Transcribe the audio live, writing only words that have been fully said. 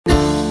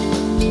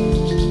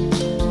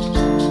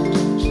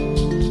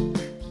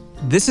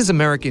This is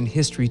American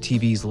History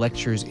TV's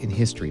Lectures in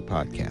History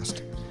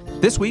podcast.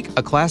 This week,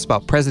 a class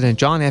about President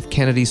John F.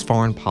 Kennedy's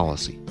foreign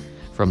policy,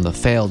 from the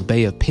failed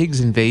Bay of Pigs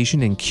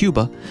invasion in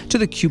Cuba to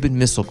the Cuban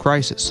Missile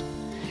Crisis.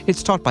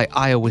 It's taught by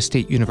Iowa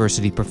State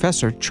University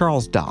professor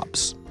Charles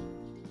Dobbs.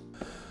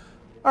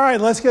 All right,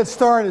 let's get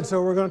started.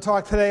 So we're going to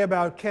talk today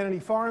about Kennedy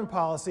foreign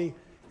policy.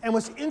 And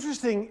what's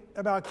interesting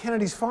about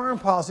Kennedy's foreign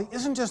policy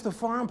isn't just the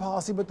foreign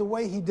policy, but the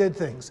way he did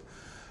things.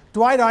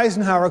 Dwight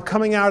Eisenhower,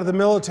 coming out of the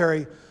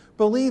military,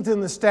 believed in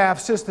the staff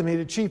system. He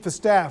had a chief of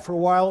staff. For a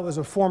while, it was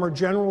a former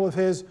general of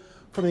his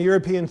from the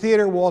European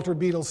theater, Walter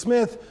Beadle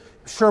Smith,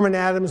 Sherman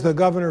Adams, the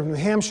governor of New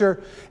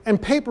Hampshire,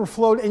 and paper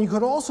flowed, and you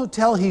could also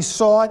tell he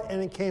saw it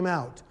and it came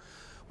out.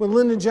 When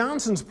Lyndon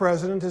Johnson's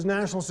president, his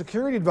national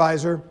security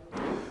advisor,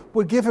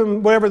 would give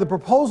him whatever the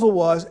proposal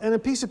was, and a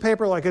piece of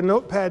paper like a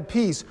notepad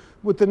piece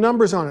with the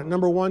numbers on it,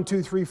 number 1,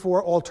 2, 3,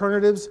 4,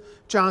 alternatives.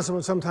 Johnson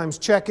would sometimes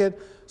check it.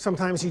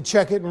 Sometimes he'd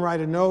check it and write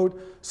a note.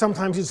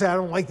 Sometimes he'd say, I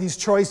don't like these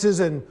choices,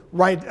 and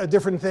write a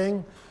different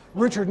thing.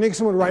 Richard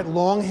Nixon would write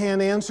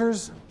longhand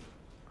answers.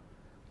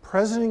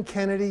 President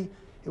Kennedy,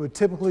 it would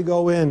typically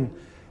go in.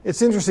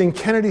 It's interesting,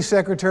 Kennedy's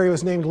secretary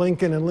was named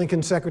Lincoln, and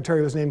Lincoln's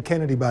secretary was named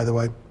Kennedy, by the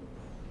way.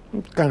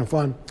 Kind of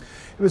fun.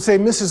 It would say,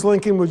 Mrs.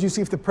 Lincoln, would you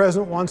see if the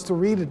president wants to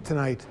read it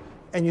tonight?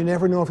 And you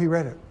never know if he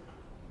read it.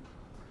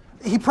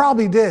 He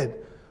probably did,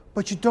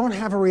 but you don't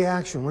have a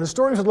reaction. What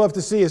historians would love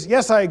to see is,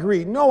 yes, I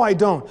agree. No, I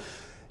don't.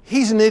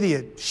 He's an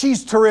idiot.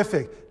 She's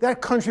terrific.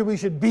 That country, we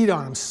should beat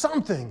on him.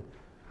 Something.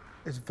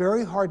 It's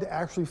very hard to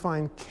actually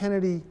find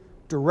Kennedy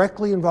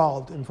directly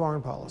involved in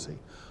foreign policy,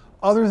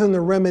 other than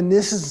the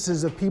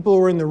reminiscences of people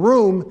who were in the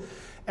room.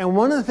 And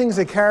one of the things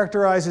that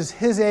characterizes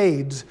his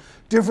aides,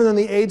 different than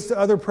the aides to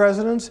other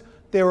presidents,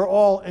 they were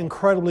all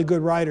incredibly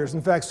good writers.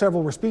 In fact,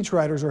 several were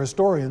speechwriters or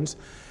historians,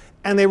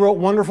 and they wrote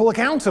wonderful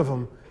accounts of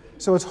him.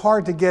 So it's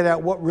hard to get at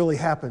what really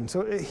happened.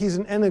 So he's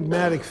an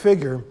enigmatic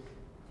figure.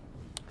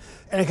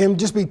 And it can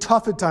just be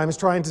tough at times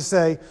trying to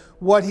say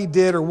what he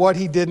did or what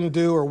he didn't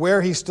do or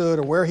where he stood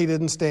or where he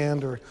didn't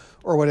stand or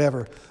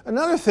whatever.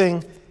 Another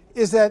thing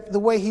is that the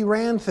way he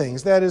ran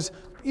things, that is,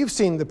 you've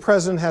seen the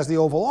president has the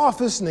Oval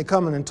Office and they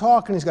come in and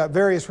talk and he's got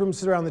various rooms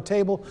sit around the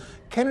table.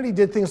 Kennedy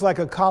did things like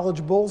a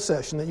college bowl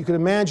session that you could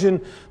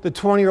imagine the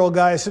 20-year-old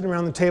guy sitting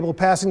around the table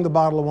passing the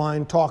bottle of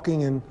wine,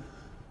 talking, and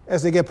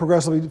as they get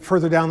progressively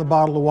further down the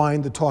bottle of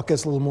wine, the talk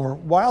gets a little more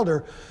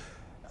wilder.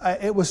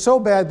 It was so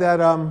bad that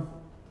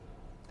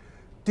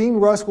Dean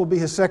Rusk will be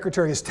his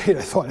Secretary of State.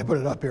 I thought I put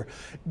it up here.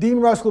 Dean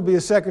Rusk will be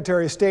his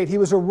Secretary of State. He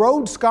was a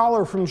Rhodes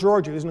Scholar from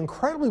Georgia. He was an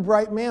incredibly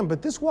bright man,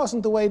 but this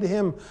wasn't the way to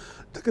him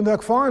to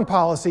conduct foreign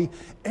policy,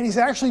 and he's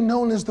actually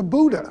known as the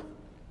Buddha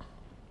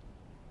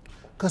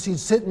because he'd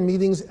sit in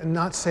meetings and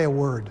not say a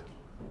word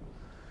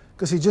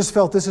because he just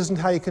felt this isn't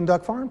how you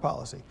conduct foreign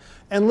policy.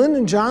 And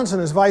Lyndon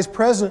Johnson, as vice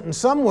president, in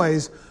some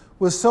ways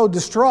was so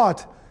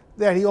distraught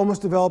that he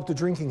almost developed a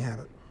drinking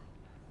habit.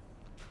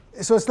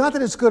 So it's not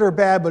that it's good or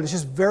bad, but it's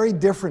just very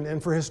different.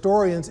 And for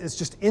historians, it's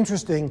just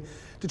interesting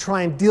to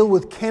try and deal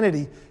with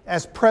Kennedy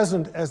as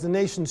president, as the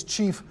nation's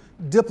chief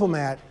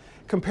diplomat,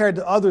 compared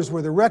to others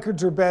where the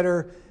records are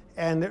better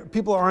and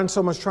people aren't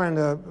so much trying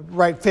to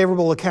write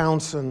favorable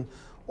accounts and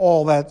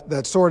all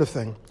that sort of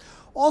thing.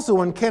 Also,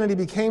 when Kennedy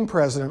became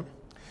president,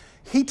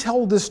 he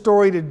told this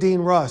story to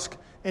Dean Rusk,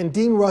 and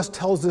Dean Rusk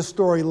tells this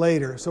story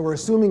later, so we're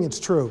assuming it's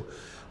true.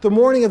 The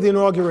morning of the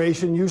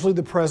inauguration, usually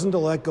the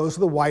president-elect goes to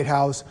the White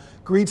House,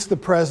 greets the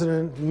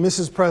president,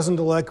 Mrs.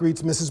 President-elect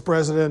greets Mrs.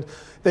 President,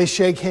 they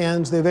shake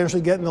hands, they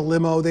eventually get in the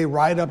limo, they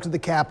ride up to the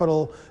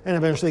Capitol, and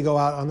eventually go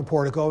out on the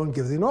portico and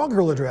give the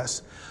inaugural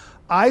address.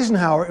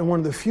 Eisenhower, in one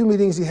of the few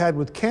meetings he had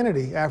with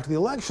Kennedy after the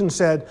election,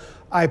 said,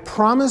 I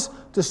promise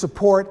to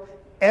support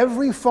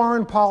every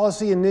foreign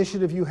policy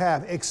initiative you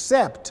have,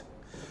 except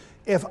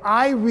if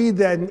I read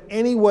that in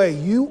any way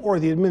you or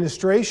the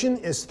administration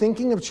is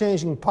thinking of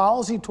changing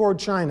policy toward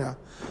China,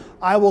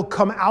 I will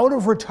come out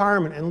of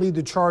retirement and lead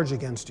the charge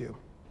against you.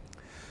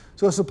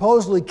 So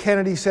supposedly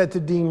Kennedy said to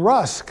Dean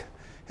Rusk,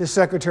 his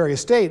Secretary of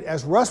State,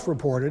 as Rusk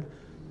reported,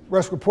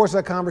 Rusk reports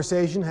that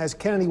conversation, has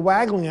Kennedy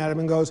waggling at him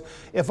and goes,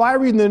 if I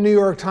read in the New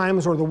York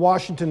Times or the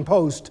Washington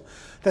Post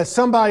that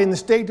somebody in the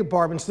State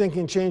Department's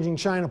thinking of changing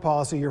China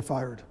policy, you're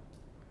fired.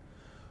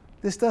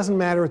 This doesn't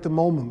matter at the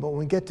moment, but when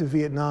we get to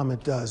Vietnam,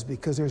 it does,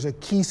 because there's a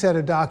key set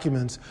of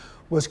documents.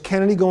 Was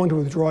Kennedy going to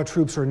withdraw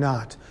troops or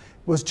not?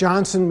 Was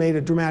Johnson made a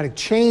dramatic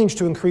change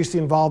to increase the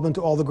involvement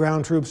to all the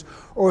ground troops,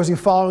 or was he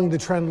following the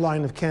trend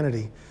line of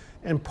Kennedy?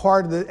 And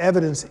part of the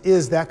evidence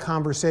is that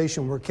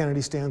conversation where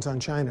Kennedy stands on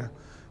China,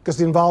 because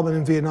the involvement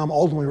in Vietnam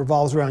ultimately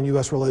revolves around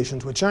U.S.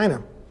 relations with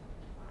China.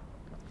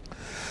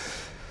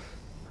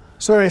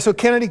 So anyway, so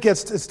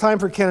it's time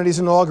for Kennedy's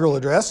inaugural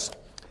address.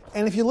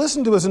 And if you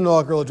listen to his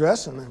inaugural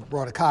address, and I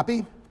brought a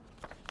copy,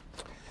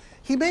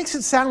 he makes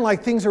it sound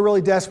like things are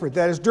really desperate.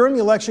 That is, during the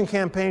election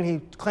campaign, he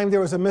claimed there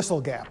was a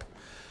missile gap.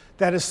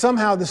 That is,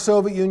 somehow the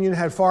Soviet Union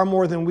had far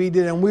more than we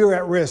did, and we were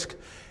at risk.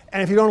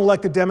 And if you don't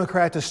elect a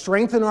Democrat to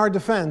strengthen our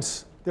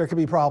defense, there could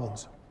be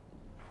problems.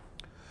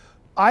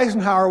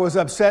 Eisenhower was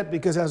upset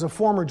because as a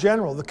former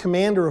general, the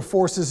commander of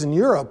forces in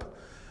Europe,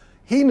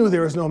 he knew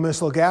there was no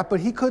missile gap,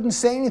 but he couldn't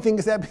say anything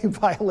because that'd be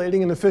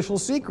violating an official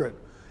secret.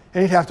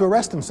 And he'd have to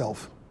arrest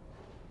himself,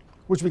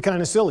 which would be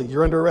kind of silly.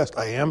 You're under arrest.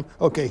 I am?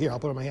 Okay, here, I'll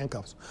put on my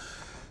handcuffs.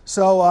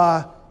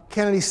 So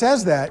Kennedy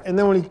says that, and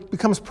then when he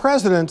becomes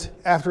president,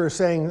 after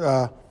saying,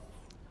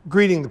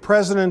 greeting the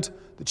president,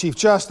 the Chief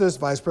Justice,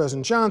 Vice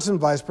President Johnson,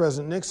 Vice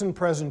President Nixon,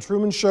 President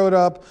Truman showed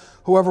up,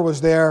 whoever was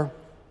there.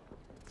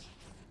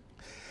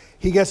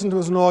 He gets into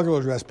his inaugural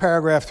address,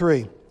 paragraph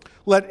 3.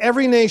 Let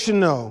every nation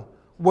know,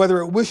 whether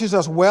it wishes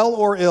us well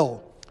or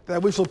ill,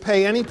 that we shall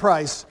pay any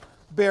price,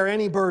 bear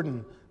any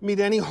burden, meet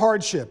any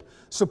hardship,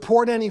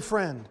 support any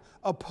friend,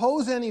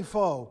 oppose any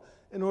foe,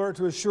 in order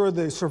to assure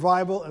the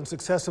survival and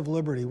success of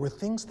liberty. Were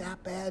things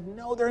that bad?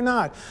 No, they're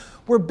not.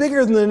 We're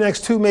bigger than the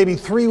next 2, maybe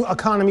 3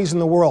 economies in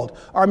the world.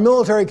 Our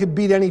military could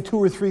beat any 2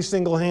 or 3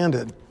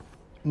 single-handed.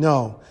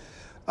 No.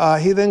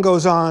 He then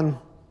goes on,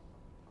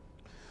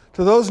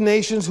 to those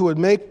nations who would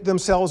make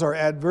themselves our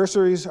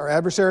adversaries,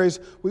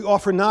 we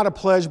offer not a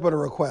pledge but a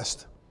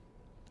request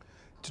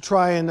to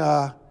try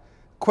and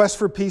quest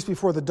for peace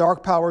before the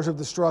dark powers of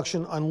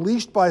destruction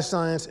unleashed by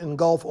science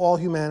engulf all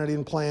humanity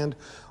in planned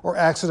or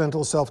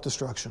accidental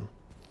self-destruction.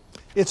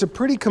 It's a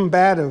pretty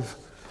combative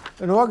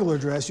inaugural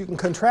address. You can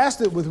contrast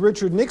it with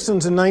Richard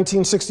Nixon's in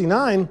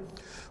 1969,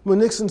 when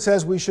Nixon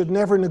says we should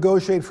never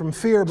negotiate from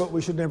fear, but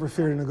we should never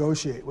fear to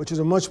negotiate, which is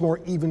a much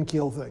more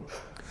even-keel thing.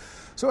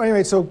 So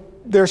anyway, so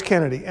there's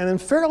Kennedy. And then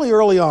fairly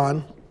early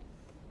on,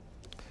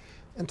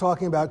 in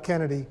talking about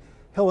Kennedy,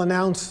 he'll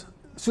announce,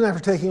 soon after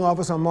taking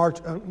office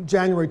on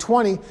January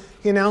 20,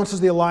 he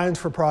announces the Alliance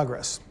for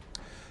Progress.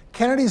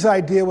 Kennedy's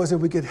idea was if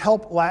we could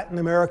help Latin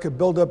America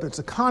build up its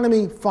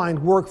economy, find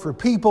work for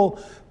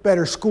people,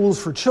 better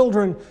schools for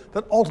children,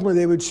 that ultimately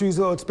they would choose,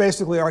 oh, it's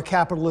basically our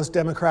capitalist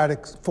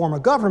democratic form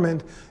of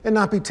government, and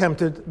not be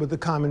tempted with the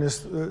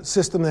communist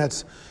system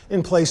that's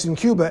in place in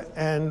Cuba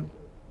and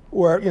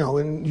where,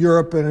 in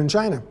Europe and in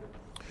China.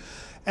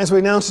 And so he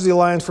announces the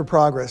Alliance for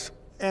Progress.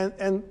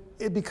 And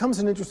it becomes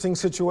an interesting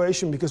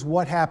situation because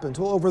what happens?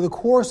 Well, over the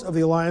course of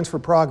the Alliance for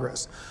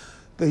Progress,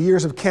 the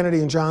years of Kennedy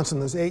and Johnson,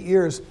 those 8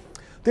 years,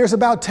 there's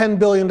about $10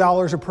 billion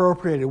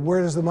appropriated.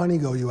 Where does the money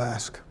go, you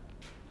ask?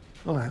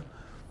 All right.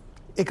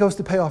 It goes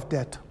to pay off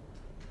debt.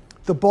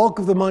 The bulk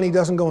of the money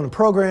doesn't go into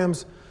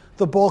programs.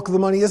 The bulk of the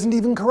money isn't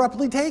even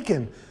corruptly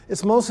taken.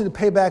 It's mostly to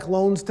pay back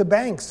loans to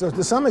banks. So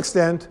to some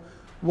extent,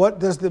 what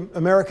does the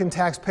American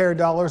taxpayer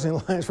dollars in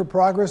Alliance for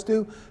Progress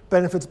do?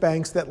 Benefits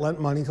banks that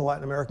lent money to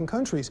Latin American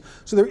countries.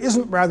 So there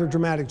isn't rather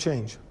dramatic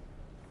change.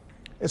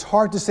 It's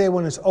hard to say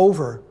when it's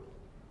over,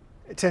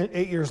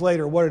 8 years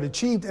later, what it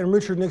achieved, and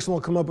Richard Nixon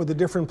will come up with a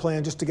different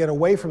plan just to get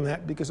away from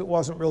that because it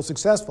wasn't real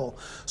successful.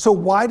 So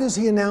why does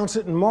he announce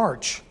it in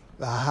March?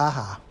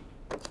 Well,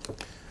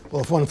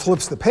 if one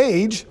flips the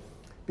page,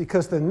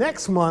 because the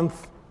next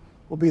month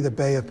will be the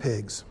Bay of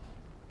Pigs.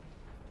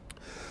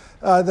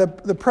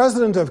 The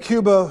president of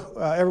Cuba,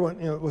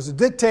 everyone was a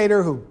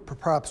dictator who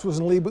perhaps was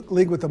in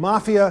league with the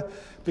mafia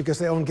because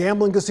they owned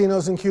gambling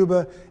casinos in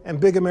Cuba and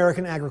big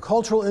American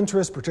agricultural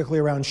interests, particularly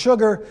around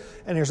sugar.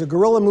 And there's a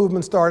guerrilla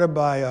movement started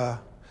by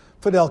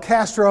Fidel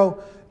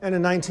Castro, and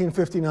in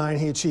 1959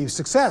 he achieved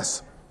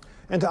success.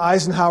 And to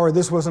Eisenhower,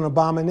 this was an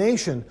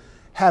abomination,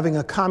 having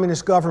a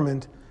communist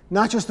government,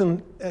 not just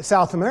in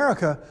South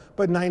America,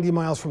 but 90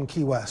 miles from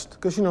Key West.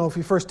 Because, if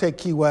you first take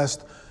Key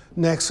West,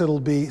 next it'll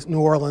be New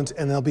Orleans,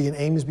 and they'll be in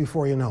Ames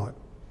before you know it.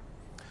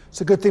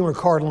 It's a good thing we're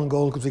cardinal and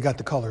gold because we got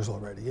the colors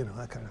already,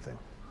 that kind of thing.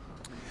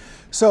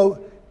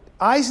 So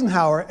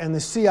Eisenhower and the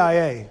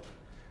CIA,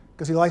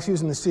 because he likes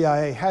using the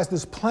CIA, has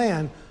this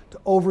plan to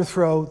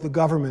overthrow the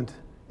government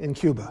in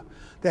Cuba.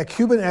 That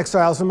Cuban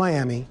exiles in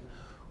Miami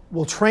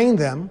will train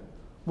them,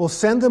 will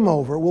send them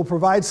over, will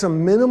provide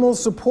some minimal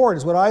support,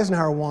 is what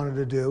Eisenhower wanted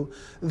to do.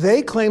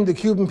 They claimed the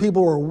Cuban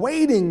people were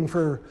waiting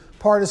for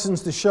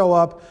partisans to show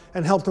up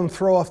and help them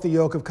throw off the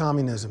yoke of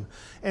communism.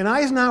 And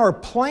Eisenhower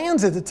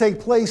plans it to take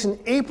place in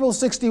April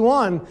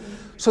 '61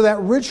 so that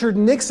Richard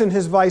Nixon,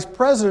 his vice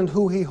president,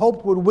 who he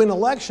hoped would win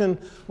election,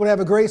 would have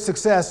a great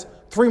success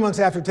 3 months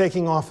after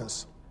taking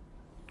office.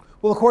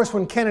 Well, of course,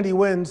 when Kennedy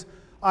wins,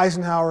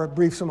 Eisenhower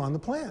briefs him on the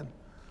plan.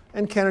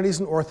 And Kennedy's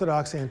an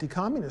orthodox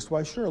anti-communist.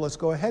 Why, sure, let's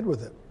go ahead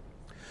with it.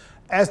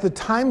 As the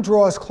time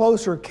draws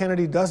closer,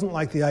 Kennedy doesn't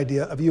like the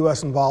idea of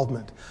U.S.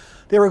 involvement.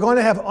 They were going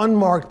to have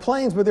unmarked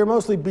planes, but they're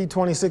mostly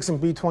B-26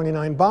 and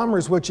B-29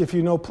 bombers, which, if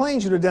you know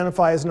planes, you'd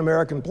identify as an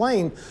American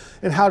plane.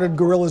 And how did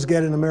guerrillas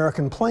get an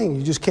American plane?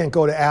 You just can't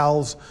go to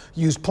Al's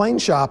used plane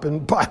shop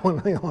and buy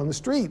one on the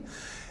street.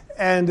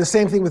 And the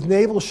same thing with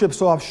naval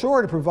ships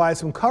offshore to provide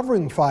some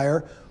covering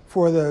fire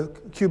for the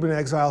Cuban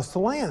exiles to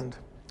land.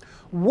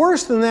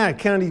 Worse than that,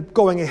 Kennedy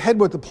going ahead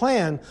with the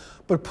plan,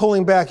 but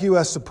pulling back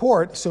U.S.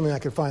 support, assuming I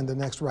could find the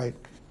next right,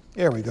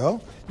 there we go,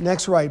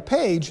 next right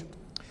page,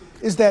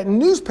 is that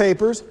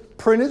newspapers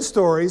printed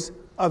stories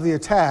of the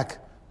attack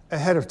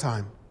ahead of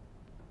time.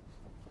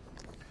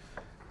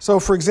 So,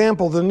 for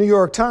example, the New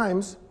York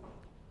Times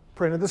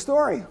printed the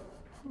story,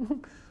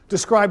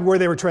 described where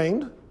they were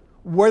trained,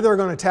 where they were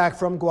going to attack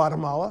from,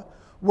 Guatemala,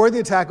 where the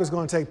attack was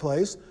going to take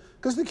place,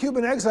 because the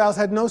Cuban exiles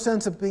had no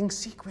sense of being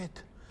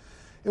secret.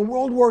 In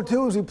World War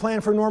II, as we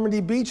planned for Normandy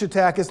Beach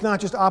attack, it's not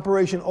just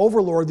Operation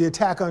Overlord, the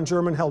attack on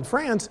German-held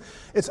France,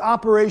 it's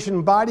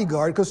Operation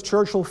Bodyguard, because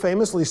Churchill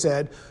famously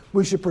said,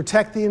 we should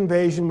protect the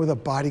invasion with a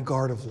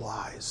bodyguard of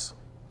lies.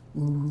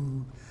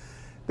 Ooh.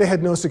 They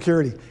had no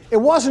security. It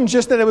wasn't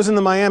just that it was in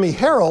the Miami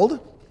Herald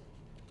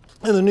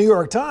and the New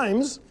York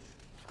Times.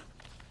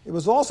 It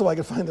was also, I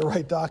could find the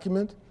right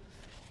document,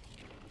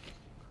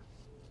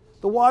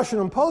 the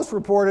Washington Post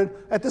reported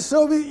that the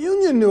Soviet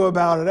Union knew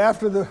about it.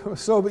 After the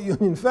Soviet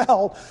Union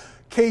fell,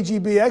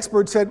 KGB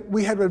experts said,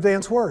 we had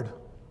advance word.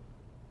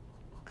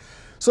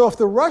 So if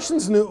the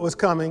Russians knew it was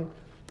coming,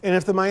 and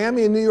if the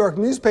Miami and New York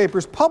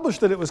newspapers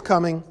published that it was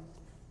coming,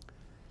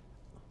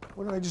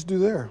 what did I just do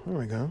there? There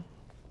we go.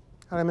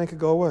 How did I make it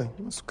go away?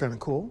 That's kind of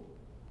cool.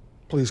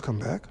 Please come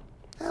back.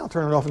 Yeah, I'll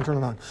turn it off and turn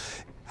it on.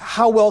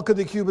 How well could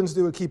the Cubans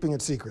do at keeping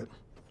it secret?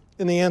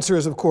 And the answer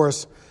is, of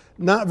course,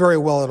 not very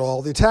well at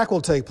all. The attack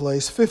will take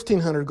place,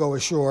 1,500 go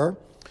ashore,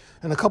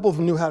 and a couple of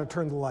them knew how to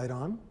turn the light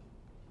on,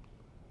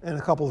 and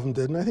a couple of them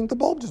didn't. I think the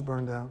bulb just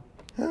burned out.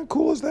 How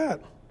cool is that?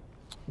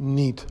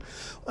 Neat.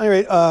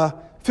 Anyway,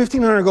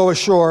 1,500 go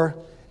ashore,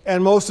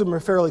 and most of them are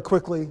fairly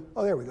quickly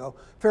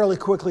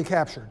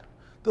captured.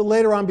 They'll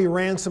later on be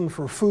ransomed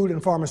for food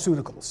and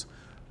pharmaceuticals,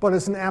 but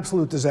it's an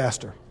absolute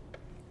disaster,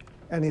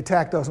 and the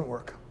attack doesn't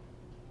work.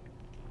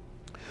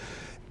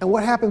 And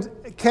what happens,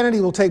 Kennedy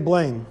will take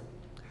blame.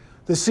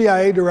 The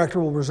CIA director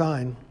will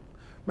resign.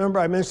 Remember,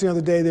 I mentioned the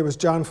other day there was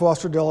John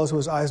Foster Dulles, who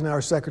was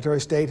Eisenhower's Secretary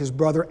of State. His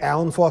brother,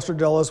 Alan Foster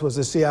Dulles, was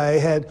the CIA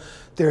head.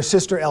 Their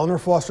sister, Eleanor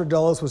Foster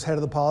Dulles, was head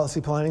of the policy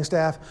planning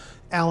staff.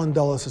 Alan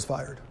Dulles is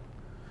fired.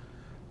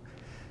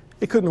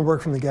 It couldn't have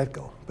worked from the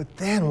get-go. But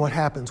then what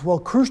happens? Well,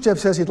 Khrushchev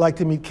says he'd like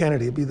to meet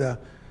Kennedy.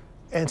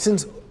 And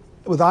since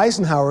with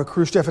Eisenhower,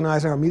 Khrushchev and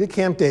Eisenhower meet at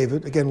Camp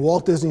David. Again,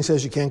 Walt Disney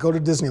says you can't go to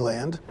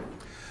Disneyland.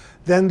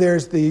 Then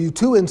there's the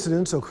U-2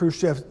 incident, so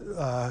Khrushchev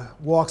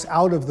walks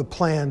out of the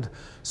planned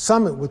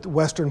summit with the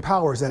Western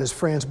powers, that is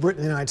France,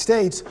 Britain, and the United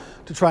States,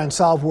 to try and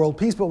solve world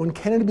peace. But when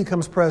Kennedy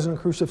becomes president,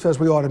 Khrushchev says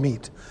we ought to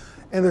meet.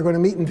 And they're going to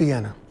meet in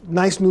Vienna.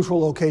 Nice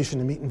neutral location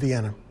to meet in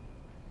Vienna.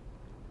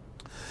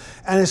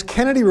 And as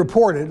Kennedy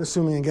reported,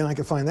 assuming again I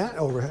could find that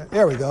overhead,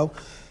 there we go.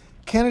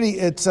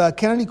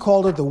 Kennedy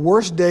called it the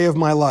worst day of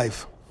my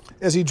life.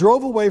 As he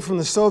drove away from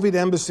the Soviet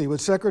embassy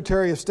with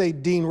Secretary of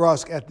State Dean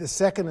Rusk at the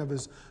second of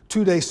his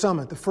two-day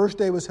summit, the first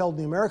day was held in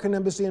the American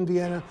embassy in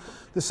Vienna,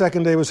 the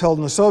second day was held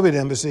in the Soviet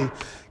embassy,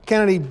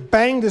 Kennedy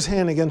banged his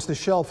hand against the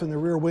shelf in the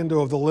rear window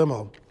of the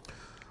limo.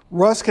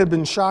 Rusk had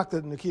been shocked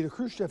that Nikita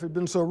Khrushchev had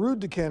been so rude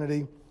to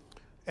Kennedy,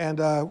 and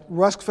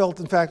Rusk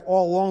felt, in fact,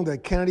 all along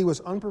that Kennedy was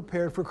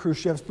unprepared for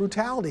Khrushchev's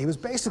brutality. He was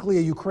basically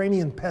a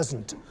Ukrainian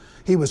peasant.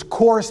 He was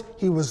coarse,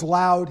 he was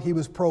loud, he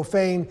was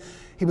profane.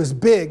 He was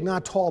big,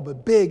 not tall,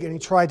 but big, and he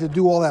tried to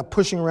do all that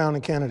pushing around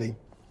in Kennedy.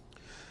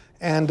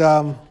 And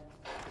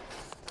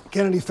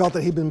Kennedy felt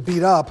that he'd been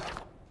beat up.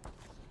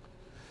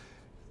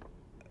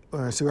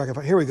 Let's see where I can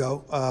find. Here we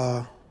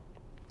go.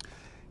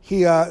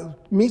 He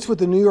meets with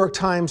the New York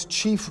Times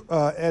chief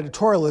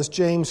editorialist,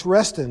 James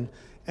Reston,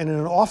 and in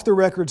an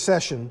off-the-record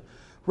session,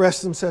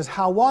 Reston says,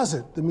 "How was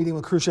it, the meeting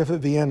with Khrushchev at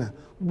Vienna?"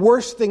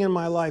 "Worst thing in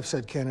my life,"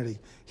 said Kennedy.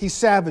 "He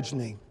savaged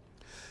me."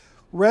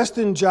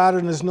 Reston jotted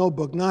in his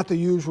notebook, "Not the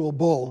usual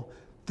bull.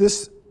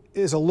 This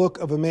is a look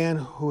of a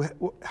man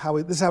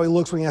this is how he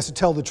looks when he has to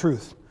tell the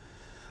truth."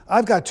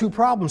 "I've got two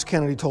problems,"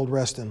 Kennedy told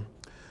Reston.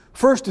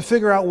 "First, to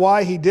figure out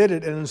why he did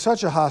it and in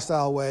such a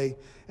hostile way,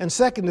 and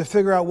second, to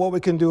figure out what we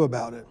can do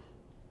about it."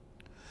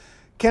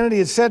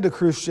 Kennedy said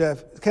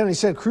Khrushchev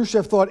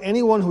thought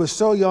anyone who was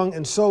so young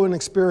and so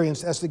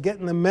inexperienced as to get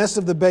in the mess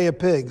of the Bay of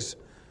Pigs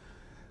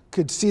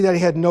could see that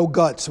he had no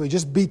guts, so he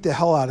just beat the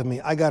hell out of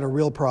me. I got a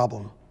real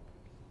problem.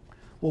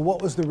 Well,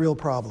 what was the real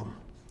problem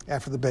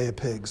after the Bay of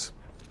Pigs?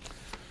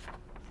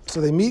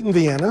 So they meet in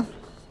Vienna.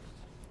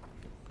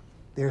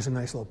 There's a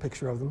nice little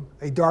picture of them.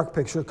 A dark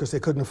picture because they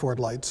couldn't afford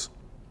lights.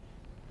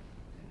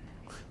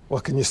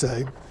 What can you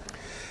say?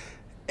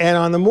 And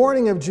on the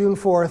morning of June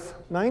 4th,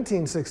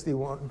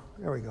 1961,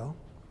 there we go.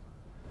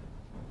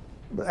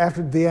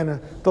 After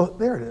Vienna,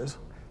 there it is.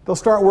 They'll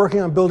start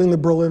working on building the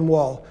Berlin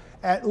Wall.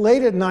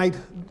 Late at night,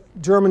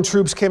 German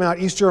troops came out,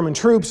 East German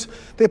troops.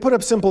 They put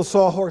up simple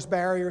sawhorse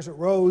barriers at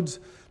roads.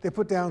 They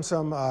put down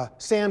some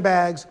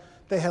sandbags.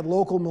 They had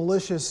local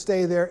militias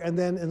stay there. And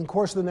then in the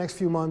course of the next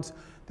few months,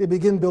 they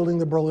begin building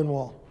the Berlin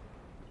Wall.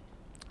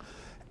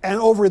 And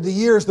over the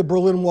years, the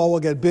Berlin Wall will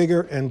get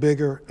bigger and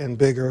bigger and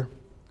bigger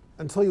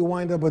until you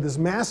wind up with this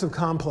massive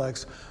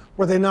complex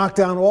where they knock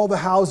down all the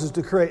houses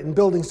and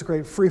buildings to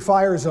create free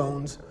fire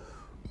zones,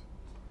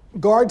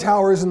 guard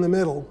towers in the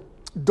middle,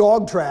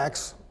 dog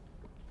tracks,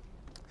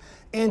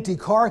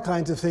 anti-car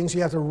kinds of things.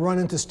 You have to run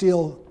into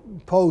steel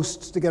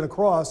posts to get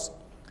across.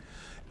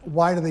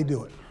 Why do they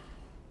do it?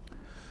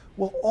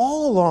 Well,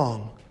 all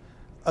along,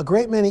 a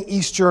great many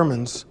East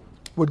Germans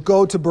would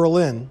go to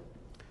Berlin,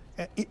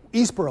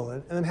 East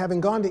Berlin, and then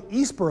having gone to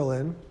East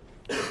Berlin,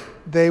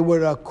 they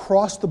would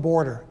cross the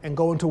border and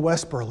go into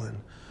West Berlin.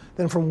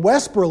 Then from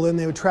West Berlin,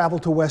 they would travel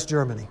to West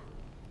Germany.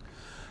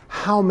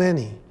 How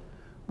many?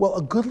 Well,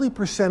 a goodly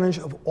percentage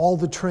of all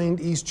the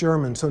trained East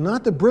Germans. So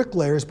not the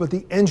bricklayers, but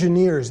the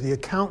engineers, the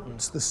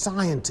accountants, the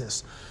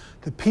scientists,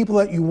 the people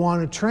that you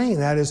want to train.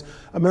 That is,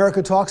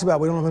 America talks about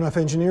we don't have enough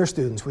engineer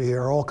students. We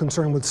are all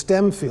concerned with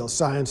STEM fields,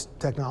 science,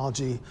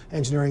 technology,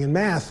 engineering, and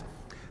math.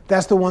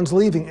 That's the ones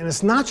leaving. And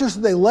it's not just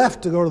that they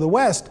left to go to the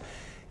West,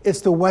 it's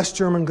the West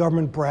German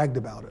government bragged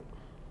about it,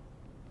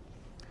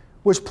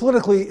 which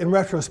politically, in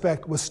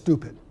retrospect, was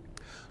stupid.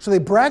 So they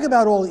brag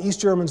about all the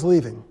East Germans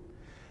leaving,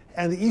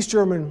 and the East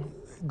German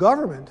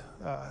government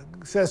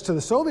says to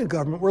the Soviet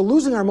government, we're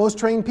losing our most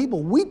trained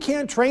people. We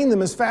can't train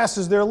them as fast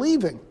as they're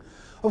leaving.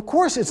 Of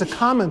course, it's a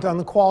comment on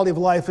the quality of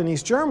life in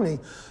East Germany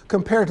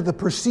compared to the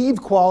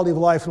perceived quality of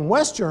life in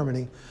West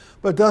Germany,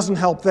 but it doesn't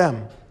help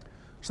them.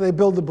 So they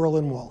build the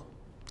Berlin Wall.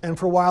 And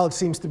for a while, it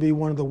seems to be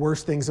one of the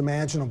worst things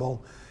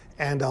imaginable.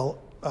 And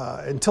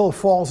until it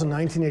falls in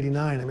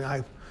 1989, I mean,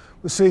 I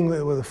was sitting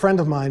with a friend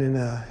of mine in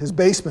his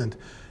basement,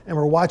 and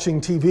we're watching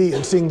TV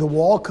and seeing the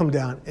wall come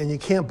down, and you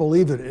can't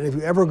believe it. And if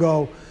you ever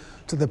go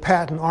to the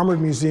Patton Armored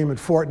Museum at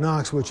Fort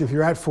Knox, which if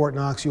you're at Fort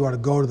Knox, you ought to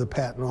go to the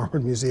Patton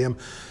Armored Museum,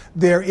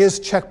 there is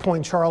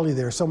Checkpoint Charlie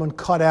there. Someone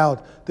cut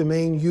out the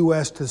main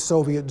US to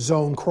Soviet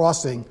zone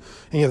crossing,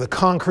 and you have the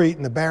concrete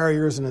and the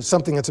barriers, and it's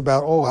something that's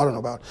about,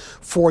 about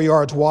 4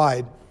 yards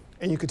wide,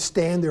 and you could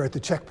stand there at the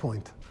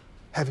checkpoint,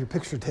 have your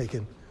picture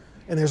taken.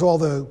 And there's all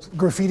the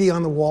graffiti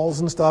on the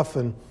walls and stuff,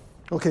 and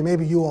okay,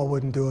 maybe you all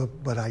wouldn't do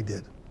it, but I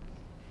did.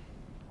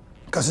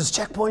 Because it's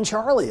Checkpoint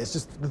Charlie, it's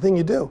just the thing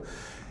you do.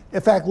 In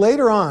fact,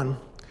 later on,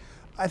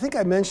 I think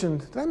I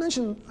mentioned, I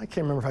can't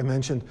remember if I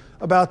mentioned,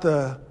 about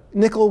the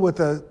nickel with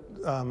the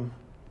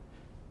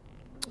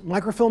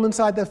microfilm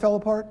inside that fell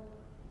apart?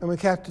 And we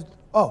captured,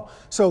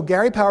 so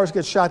Gary Powers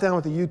gets shot down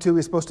with the U-2,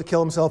 he's supposed to kill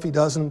himself, he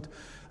doesn't.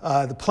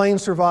 The plane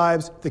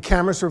survives, the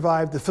camera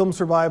survived, the film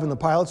survived, and the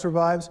pilot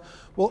survives.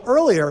 Well,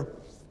 earlier,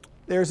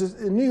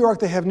 in New York,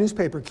 they have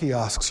newspaper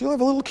kiosks. You'll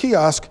have a little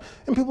kiosk,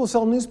 and people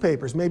sell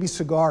newspapers, maybe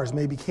cigars,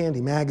 maybe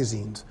candy,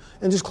 magazines,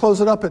 and just close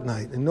it up at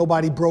night, and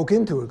nobody broke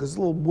into it because it's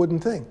a little wooden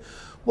thing.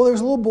 Well, there's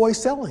a little boy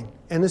selling,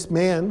 and this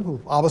man, who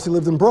obviously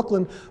lived in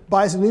Brooklyn,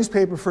 buys a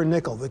newspaper for a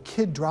nickel. The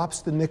kid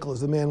drops the nickel as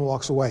the man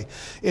walks away.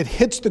 It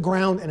hits the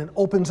ground, and it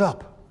opens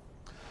up.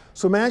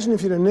 So imagine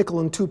if you had a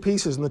nickel in two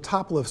pieces, and the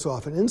top lifts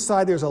off, and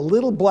inside there's a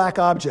little black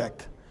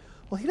object.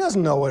 Well, he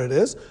doesn't know what it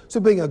is. So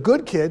being a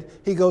good kid,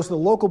 he goes to the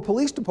local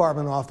police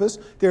department office.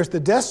 There's the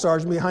desk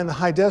sergeant behind the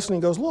high desk, and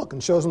he goes, look,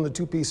 and shows him the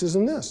two pieces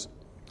in this.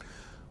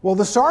 Well,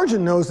 the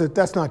sergeant knows that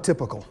that's not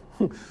typical.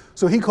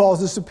 So he calls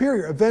his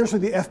superior.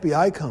 Eventually, the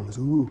FBI comes,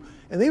 and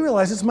they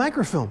realize it's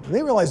microfilm. And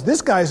they realize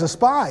this guy's a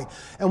spy.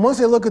 And once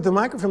they look at the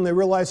microfilm, they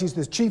realize he's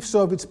the chief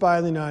Soviet spy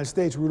in the United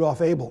States,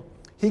 Rudolf Abel.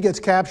 He gets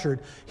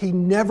captured. He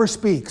never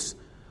speaks.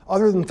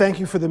 Other than thank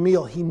you for the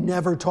meal, he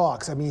never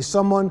talks. I mean, he's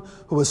someone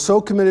who was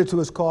so committed to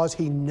his cause,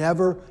 he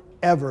never,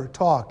 ever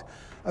talked.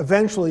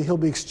 Eventually, he'll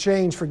be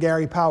exchanged for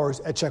Gary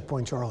Powers at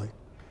Checkpoint Charlie.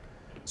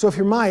 So if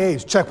you're my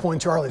age,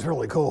 Checkpoint Charlie is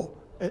really cool.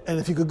 And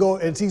if you could go,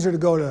 it's easier to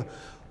go to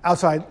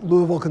outside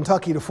Louisville,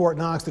 Kentucky to Fort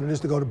Knox than it is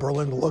to go to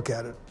Berlin to look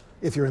at it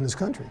if you're in this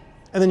country.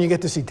 And then you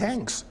get to see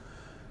tanks.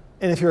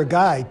 And if you're a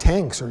guy,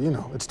 tanks are,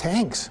 it's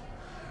tanks.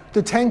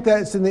 The tank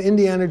that's in the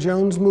Indiana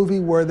Jones movie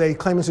where they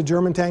claim it's a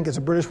German tank, it's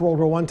a British World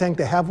War I tank,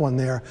 they have one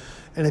there.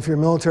 And if you're a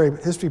military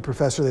history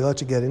professor, they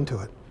let you get into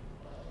it.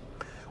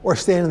 Or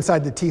stand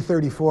inside the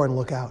T-34 and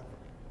look out.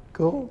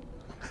 Cool?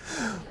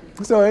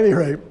 So at any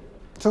rate,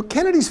 so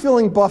Kennedy's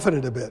feeling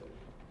buffeted a bit.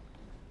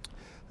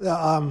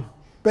 The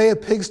Bay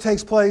of Pigs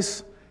takes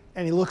place,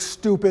 and he looks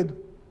stupid.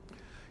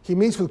 He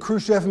meets with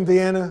Khrushchev in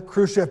Vienna.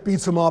 Khrushchev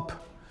beats him up.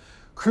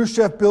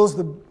 Khrushchev builds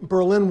the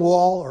Berlin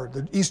Wall, or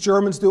the East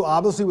Germans do,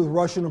 obviously with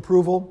Russian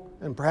approval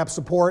and perhaps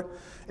support,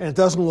 and it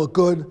doesn't look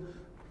good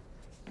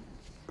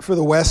for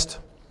the West.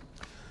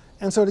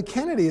 And so to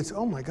Kennedy, it's,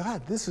 oh my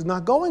God, this is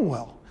not going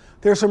well.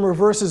 There's some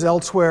reverses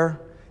elsewhere,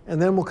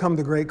 and then will come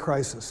the great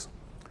crisis,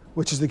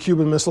 which is the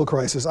Cuban Missile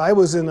Crisis. I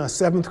was in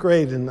 7th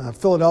grade in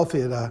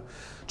Philadelphia at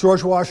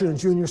George Washington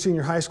Junior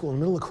Senior High School in the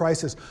middle of the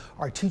crisis.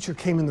 Our teacher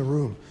came in the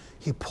room.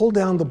 He pulled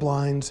down the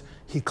blinds,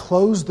 he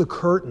closed the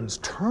curtains,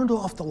 turned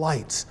off the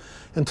lights,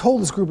 and told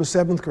this group of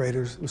 7th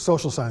graders, it was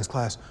social science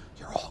class,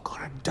 you're all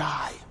gonna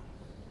die.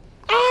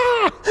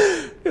 Ah!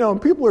 And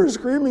people are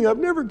screaming, I've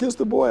never kissed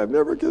a boy, I've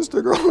never kissed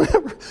a girl,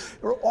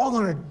 we're all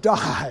gonna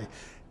die.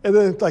 And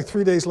then like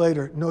 3 days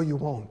later, no, you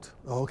won't.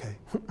 Oh, okay.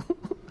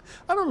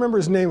 I don't remember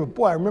his name, but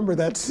boy, I remember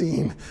that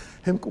scene.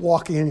 Him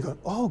walking in, going,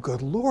 oh,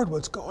 good Lord,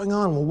 what's going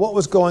on? Well, what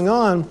was going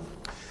on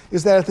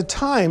is that at the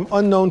time,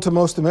 unknown to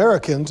most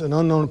Americans, and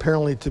unknown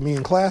apparently to me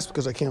in class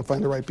because I can't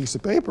find the right piece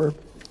of paper,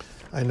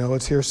 I know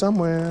it's here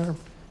somewhere.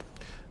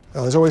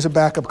 Well, there's always a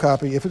backup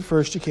copy. If at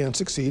first you can't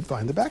succeed,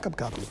 find the backup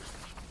copy.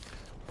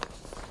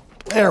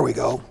 There we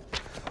go.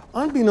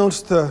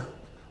 Unbeknownst to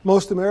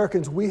most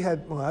Americans, we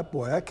had,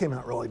 that came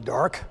out really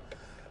dark.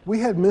 We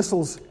had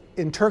missiles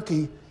in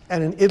Turkey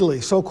and in Italy,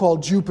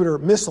 so-called Jupiter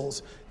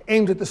missiles,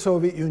 aimed at the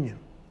Soviet Union.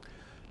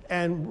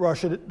 And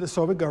Russia, the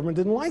Soviet government,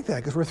 didn't like that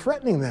because we're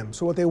threatening them.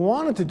 So what they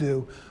wanted to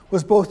do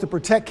was both to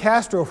protect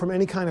Castro from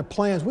any kind of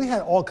plans. We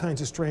had all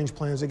kinds of strange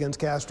plans against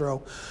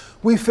Castro.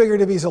 We figured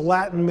if he's a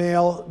Latin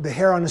male, the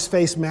hair on his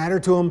face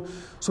mattered to him.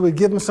 So we'd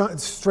give him some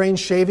strange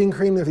shaving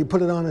cream that if he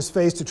put it on his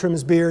face to trim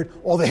his beard,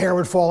 all the hair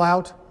would fall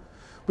out.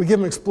 We'd give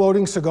him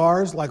exploding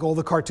cigars, like all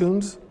the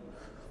cartoons.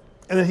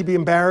 And then he'd be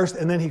embarrassed,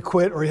 and then he'd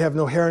quit, or he'd have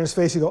no hair on his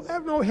face. He'd go, I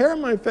have no hair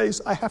on my face.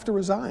 I have to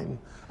resign.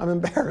 I'm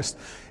embarrassed.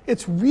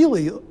 It's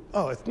really,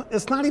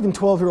 it's not even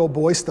 12-year-old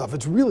boy stuff.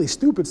 It's really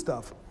stupid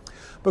stuff.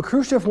 But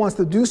Khrushchev wants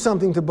to do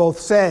something to both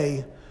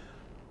say,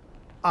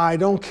 I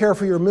don't care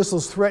for your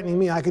missiles threatening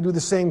me. I could do the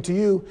same to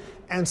you.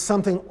 And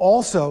something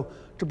also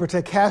to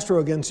protect Castro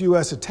against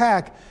U.S.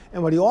 attack.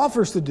 And what he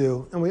offers to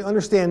do, and we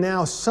understand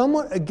now,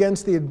 somewhat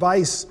against the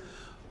advice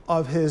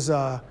of his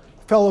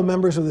fellow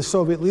members of the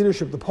Soviet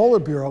leadership, the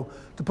Politburo,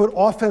 to put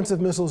offensive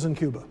missiles in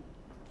Cuba.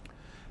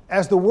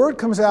 As the word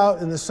comes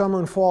out in the summer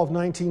and fall of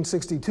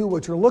 1962,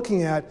 what you're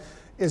looking at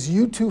is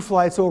U-2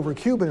 flights over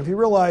Cuba. And if you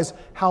realize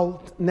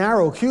how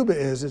narrow Cuba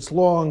is, it's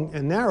long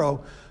and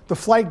narrow, the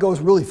flight goes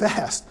really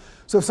fast.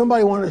 So if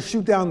somebody wanted to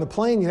shoot down the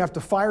plane, you'd have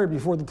to fire it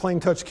before the plane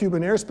touched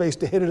Cuban airspace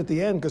to hit it at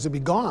the end because it'd be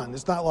gone.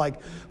 It's not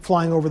like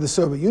flying over the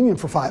Soviet Union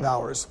for 5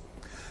 hours.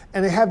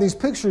 And they have these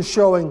pictures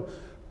showing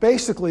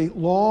basically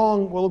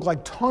long, what look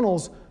like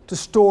tunnels to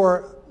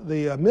store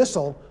the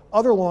missile,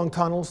 other long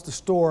tunnels to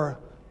store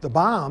the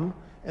bomb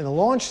and the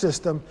launch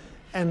system,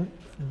 and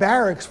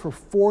barracks for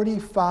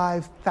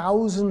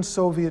 45,000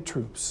 Soviet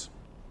troops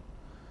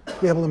to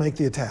be able to make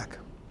the attack.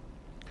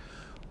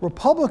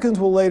 Republicans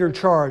will later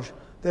charge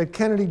that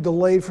Kennedy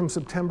delayed from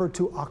September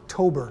to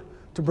October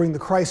to bring the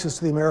crisis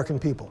to the American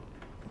people.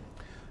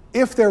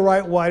 If they're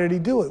right, why did he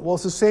do it? Well,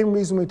 it's the same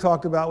reason we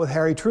talked about with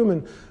Harry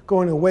Truman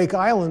going to Wake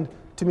Island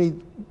to meet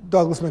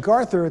Douglas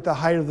MacArthur at the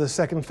height of the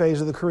second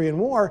phase of the Korean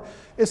War.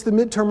 It's the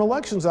midterm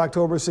elections,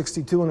 October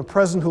 '62, and a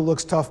president who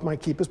looks tough might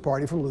keep his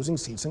party from losing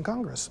seats in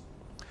Congress.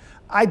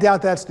 I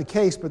doubt that's the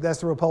case, but that's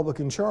the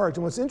Republican charge.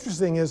 And what's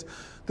interesting is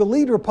the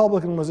lead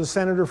Republican was a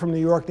senator from New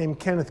York named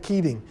Kenneth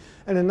Keating.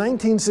 And in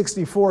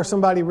 1964,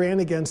 somebody ran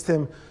against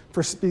him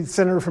for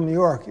senator from New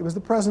York. It was the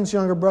president's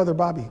younger brother,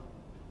 Bobby.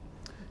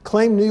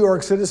 Claimed New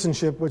York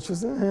citizenship, which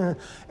was, and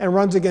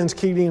runs against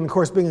Keating, and of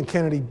course, being a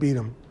Kennedy, beat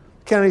him.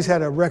 Kennedy's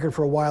had a record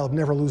for a while of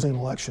never losing an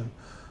election.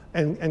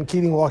 And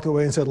Keating walked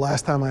away and said,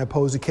 last time I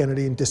opposed a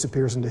Kennedy, and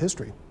disappears into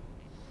history.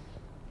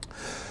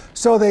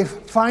 So they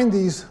find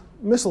these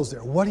missiles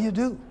there. What do you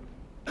do?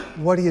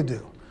 What do you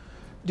do?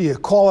 Do you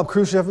call up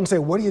Khrushchev and say,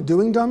 what are you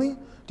doing, dummy?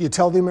 Do you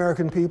tell the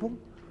American people?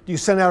 Do you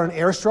send out an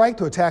airstrike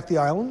to attack the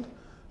island?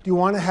 Do you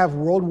want to have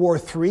World War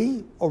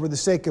III over the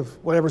sake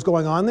of whatever's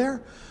going on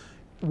there?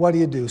 What do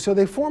you do? So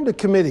they formed a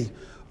committee,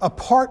 a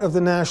part of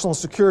the National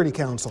Security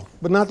Council,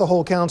 but not the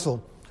whole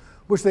council,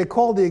 which they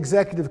called the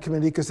Executive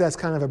Committee because that's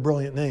kind of a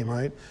brilliant name,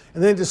 right?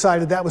 And they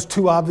decided that was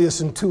too obvious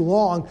and too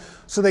long,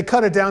 so they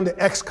cut it down to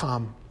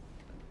XCOM.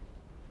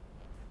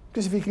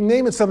 Because if you can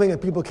name it something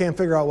that people can't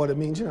figure out what it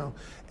means, you know.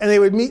 And they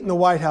would meet in the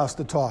White House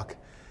to talk.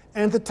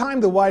 And at the time,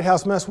 the White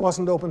House mess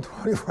wasn't open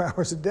 24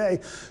 hours a day.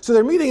 So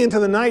they're meeting into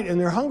the night, and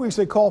they're hungry,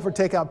 so they call for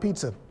takeout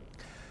pizza.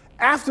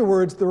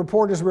 Afterwards, the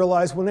reporters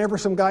realize whenever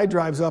some guy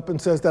drives up and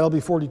says, that'll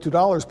be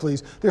 $42,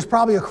 please, there's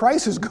probably a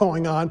crisis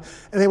going on,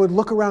 and they would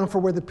look around for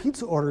where the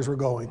pizza orders were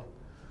going.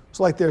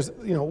 So like there's,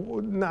 you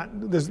know,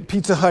 there's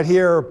Pizza Hut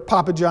here, or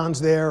Papa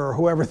John's there, or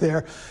whoever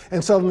there,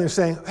 and suddenly they're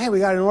saying, hey, we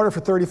got an order for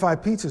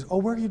 35 pizzas. Oh,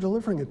 where are you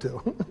delivering it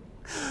to?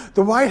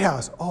 The White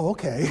House. Oh,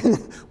 okay.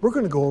 We're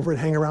going to go over and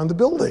hang around the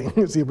building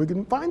and see if we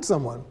can find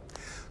someone.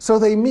 So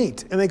they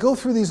meet, and they go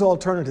through these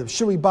alternatives.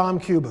 Should we bomb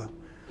Cuba?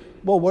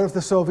 Well, what if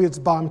the Soviets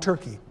bomb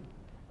Turkey?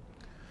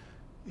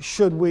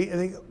 Should we,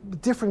 and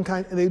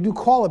they do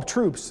call up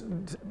troops,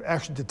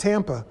 actually to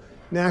Tampa,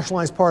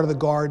 nationalize part of the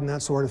Guard and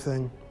that sort of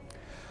thing.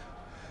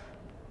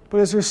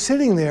 But as they're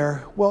sitting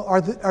there, well,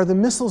 are the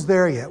missiles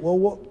there yet? Well,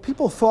 what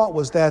people thought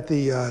was that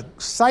the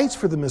sites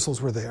for the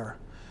missiles were there,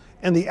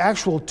 and the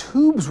actual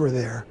tubes were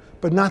there,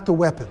 but not the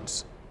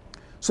weapons.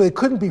 So they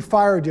couldn't be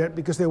fired yet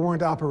because they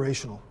weren't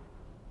operational.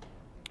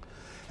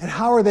 And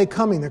how are they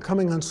coming? They're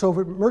coming on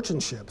Soviet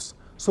merchant ships.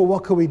 So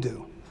what could we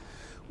do?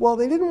 Well,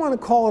 they didn't want to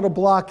call it a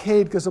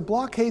blockade because a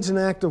blockade's an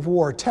act of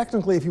war.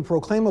 Technically, if you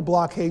proclaim a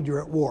blockade,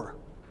 you're at war.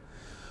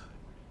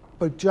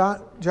 But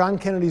John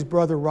Kennedy's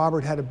brother,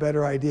 Robert, had a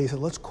better idea. He said,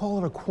 let's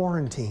call it a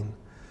quarantine.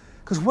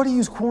 Because what do you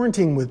use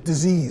quarantine with?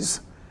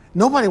 Disease.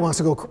 Nobody wants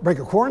to go break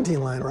a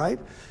quarantine line, right?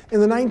 In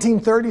the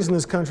 1930s in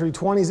this country,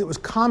 20s, it was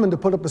common to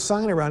put up a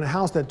sign around a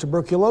house that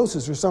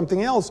tuberculosis or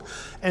something else,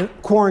 and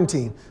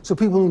quarantine. So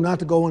people knew not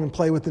to go in and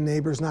play with the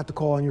neighbors, not to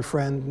call on your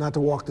friend, not to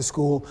walk to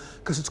school,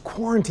 because it's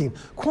quarantine.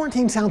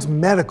 Quarantine sounds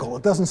medical.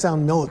 It doesn't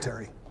sound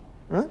military,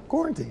 right?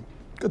 Quarantine.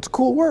 It's a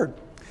cool word.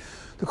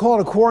 They call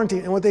it a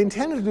quarantine, and what they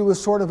intended to do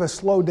was sort of a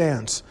slow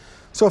dance.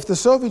 So if the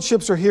Soviet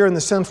ships are here in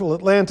the central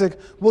Atlantic,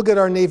 we'll get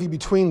our Navy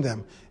between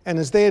them. And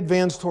as they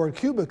advance toward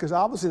Cuba, because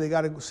obviously they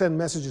got to send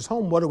messages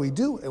home, what do we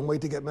do? And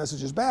wait to get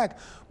messages back,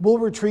 we'll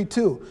retreat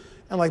too.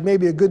 and like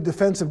maybe a good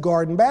defensive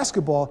guard in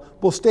basketball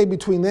will stay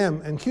between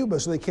them and Cuba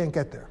so they can't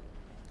get there.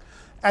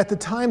 At the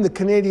time, the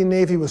Canadian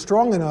Navy was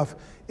strong enough,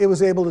 it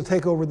was able to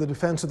take over the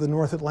defense of the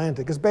North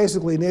Atlantic. Because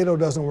basically, NATO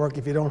doesn't work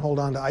if you don't hold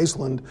on to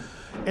Iceland.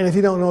 And if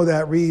you don't know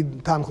that,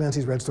 read Tom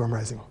Clancy's Red Storm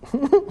Rising.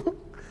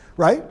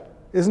 Right?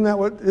 Isn't that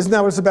what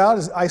it's about?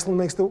 Is Iceland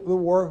makes the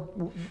war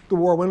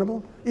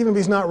winnable? Even if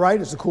he's not right,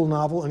 it's a cool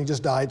novel, and he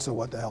just died, so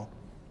what the hell?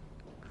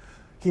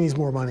 He needs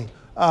more money.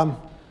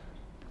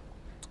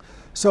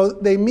 So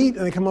they meet,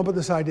 and they come up with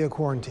this idea of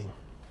quarantine.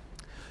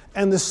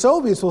 And the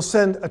Soviets will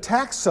send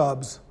attack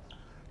subs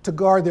to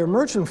guard their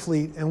merchant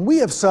fleet, and we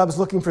have subs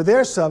looking for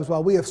their subs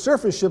while we have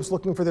surface ships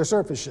looking for their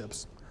surface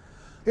ships.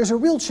 There's a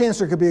real chance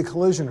there could be a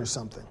collision or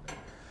something.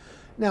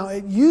 Now,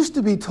 it used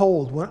to be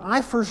told, when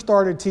I first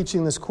started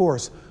teaching this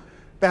course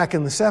back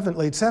in the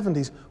late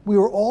 70s, we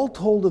were all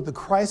told that the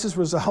crisis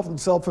resolved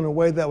itself in a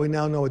way that we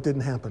now know it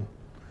didn't happen.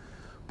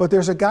 But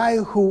there's a guy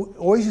who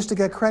always used to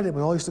get credit.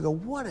 We always used to go,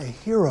 what a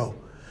hero.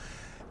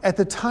 At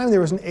the time,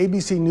 there was an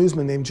ABC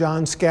newsman named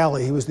John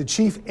Scali. He was the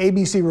chief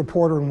ABC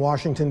reporter in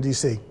Washington,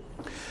 D.C.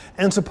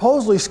 And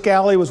supposedly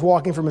Scali was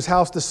walking from his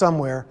house to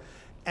somewhere,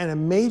 and a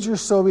major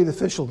Soviet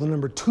official, the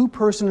number 2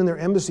 person in their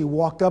embassy,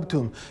 walked up to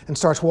him and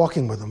starts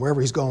walking with him wherever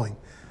he's going.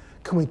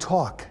 Can we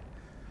talk?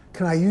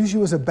 Can I use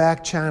you as a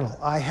back channel?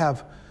 I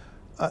have,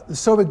 the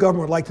Soviet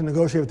government would like to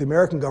negotiate with the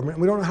American government,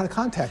 and we don't know how to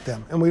contact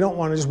them, and we don't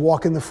want to just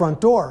walk in the front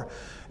door.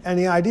 And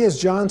the idea is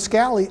John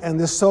Scali and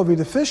this Soviet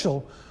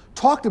official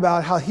talked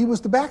about how he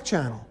was the back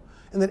channel,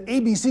 and that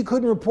ABC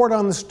couldn't report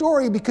on the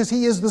story because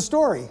he is the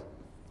story.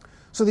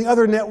 So the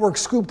other networks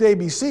scooped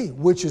ABC,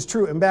 which is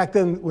true. And back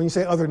then, when you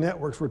say other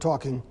networks, we're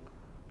talking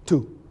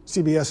 2,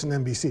 CBS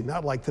and NBC,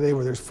 not like today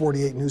where there's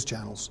 48 news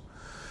channels.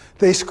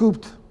 They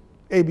scooped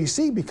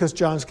ABC because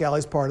John Scali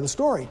is part of the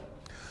story.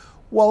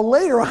 Well,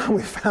 later on,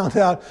 we found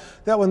out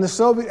that when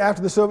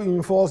after the Soviet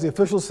Union falls, the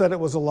officials said it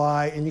was a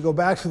lie, and you go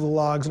back to the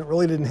logs, and it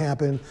really didn't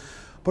happen.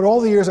 But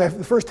all the years,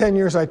 the first 10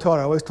 years I taught,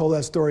 I always told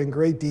that story in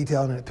great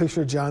detail, and I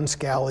pictured John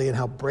Scali and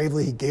how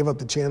bravely he gave up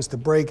the chance to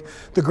break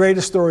the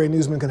greatest story a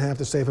newsman can have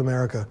to save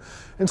America.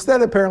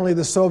 Instead, apparently,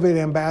 the Soviet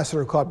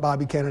ambassador caught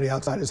Bobby Kennedy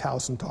outside his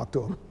house and talked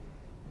to him,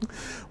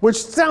 which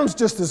sounds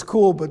just as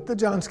cool, but the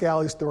John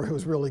Scali story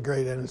was really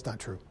great, and it's not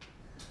true.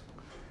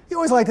 You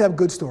always like to have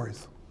good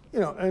stories,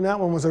 and that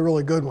one was a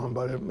really good one,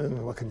 but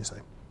what can you say?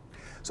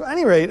 So at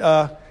any rate,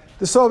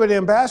 the Soviet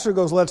ambassador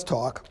goes, let's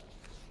talk,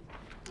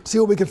 see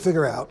what we can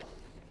figure out.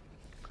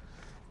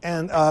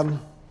 And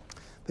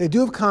they do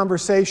have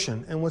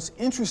conversation. And what's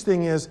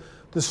interesting is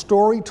the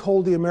story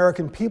told the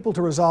American people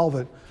to resolve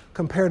it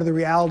compared to the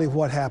reality of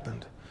what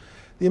happened.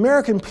 The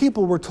American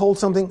people were told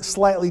something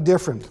slightly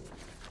different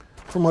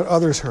from what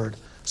others heard.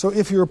 So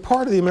if you're a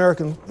part of the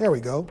American, there we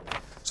go.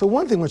 So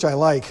one thing which I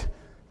like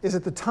is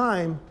at the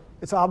time,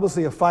 it's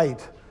obviously a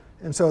fight.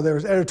 And so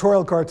there's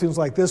editorial cartoons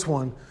like this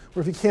one,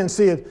 where if you can't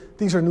see it,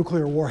 these are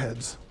nuclear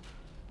warheads.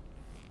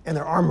 And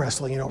they're arm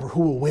wrestling over who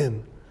will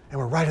win. And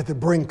we're right at the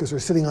brink because we're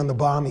sitting on the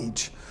bomb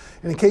each.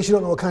 And in case you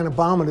don't know what kind of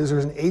bomb it is,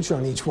 there's an H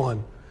on each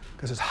one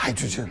because it's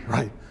hydrogen,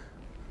 right?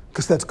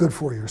 Because that's good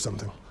for you or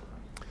something.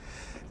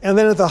 And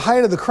then at the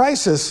height of the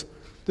crisis,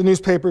 the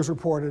newspapers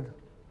reported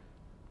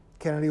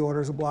Kennedy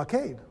orders a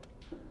blockade.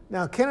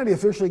 Now, Kennedy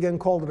officially again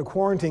called it a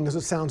quarantine because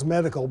it sounds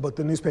medical, but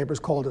the newspapers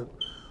called it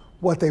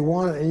what they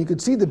wanted. And you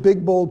could see the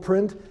big bold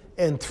print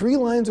and 3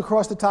 lines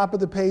across the top of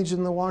the page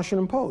in the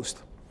Washington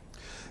Post.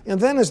 And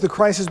then as the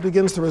crisis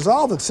begins to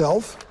resolve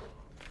itself,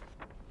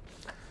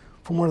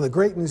 from one of the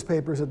great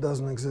newspapers that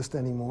doesn't exist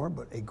anymore,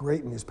 but a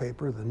great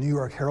newspaper, the New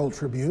York Herald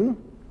Tribune.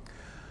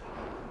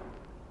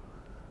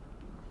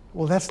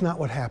 Well, that's not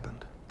what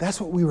happened. That's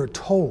what we were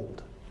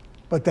told,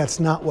 but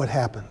that's not what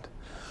happened.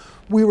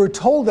 We were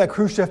told that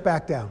Khrushchev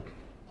backed down,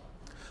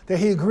 that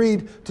he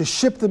agreed to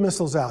ship the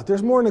missiles out.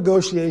 There's more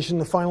negotiation.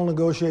 The final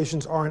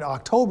negotiations are in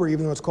October,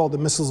 even though it's called the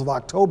Missiles of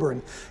October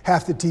in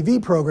half the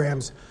TV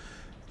programs.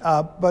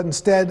 But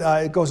instead,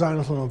 it goes on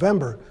until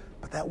November.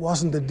 But that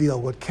wasn't the deal.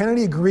 What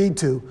Kennedy agreed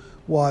to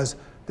was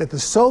that the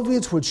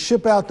Soviets would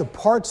ship out the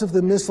parts of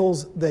the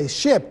missiles they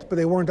shipped, but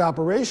they weren't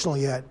operational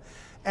yet,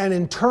 and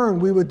in turn,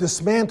 we would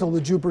dismantle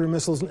the Jupiter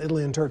missiles in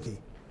Italy and Turkey.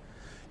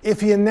 If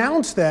he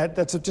announced that,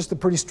 that's just a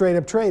pretty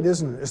straight-up trade,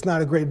 isn't it? It's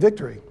not a great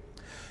victory.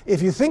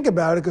 If you think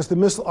about it,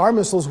 because our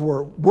missiles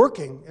were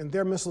working and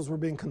their missiles were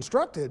being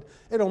constructed,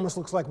 it almost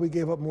looks like we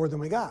gave up more than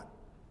we got.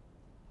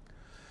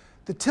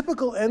 The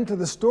typical end to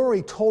the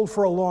story told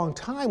for a long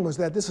time was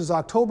that this is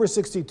October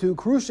 62,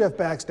 Khrushchev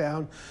backs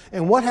down,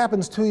 and what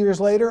happens 2 years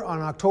later,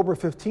 on October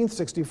 15th,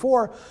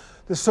 64,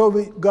 the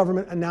Soviet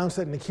government announced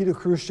that Nikita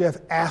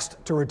Khrushchev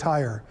asked to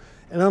retire.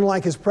 And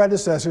unlike his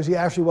predecessors, he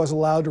actually was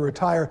allowed to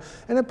retire,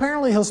 and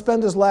apparently he'll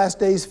spend his last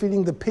days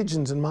feeding the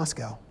pigeons in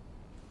Moscow,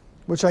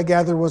 which I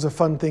gather was a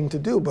fun thing to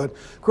do. But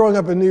growing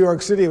up in New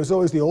York City, it was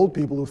always the old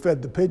people who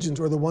fed the pigeons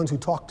or the ones who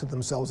talked to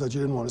themselves that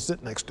you didn't want to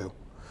sit next to.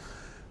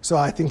 So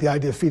I think the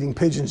idea of feeding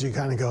pigeons, you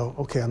kind of go,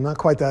 okay, I'm not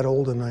quite that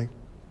old, and I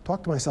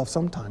talk to myself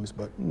sometimes,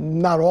 but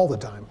not all the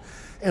time.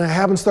 And I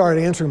haven't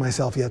started answering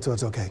myself yet, so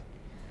it's okay.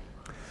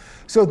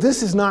 So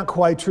this is not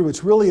quite true.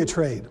 It's really a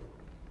trade.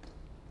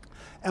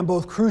 And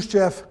both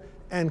Khrushchev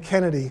and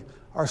Kennedy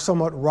are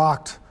somewhat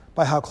rocked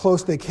by how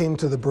close they came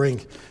to the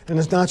brink. And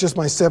it's not just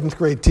my 7th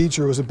grade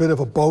teacher who was a bit of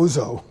a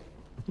bozo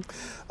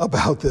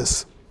about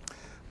this,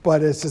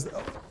 but it's just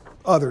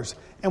others.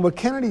 And what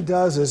Kennedy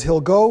does is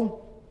he'll go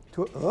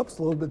to, oops,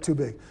 a little bit too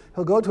big.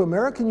 He'll go to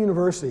American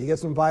University. He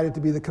gets invited to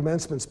be the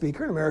commencement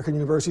speaker, and American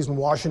University is in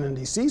Washington,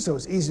 D.C., so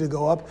it's easy to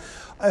go up.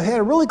 I had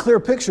a really clear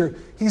picture.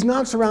 He's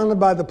not surrounded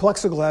by the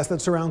plexiglass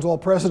that surrounds all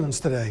presidents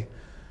today,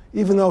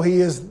 even though he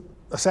is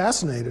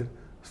assassinated.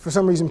 For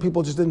some reason,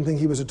 people just didn't think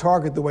he was a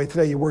target the way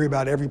today you worry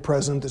about every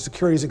president. The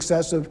security is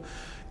excessive.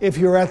 If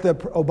you're at the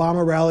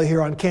Obama rally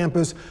here on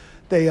campus,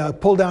 they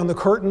pulled down the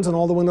curtains on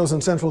all the windows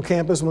on Central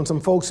Campus when some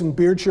folks in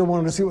beard cheer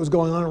wanted to see what was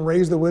going on and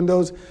raised the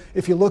windows.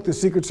 If you look, the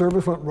Secret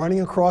Service went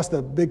running across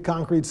the big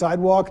concrete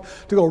sidewalk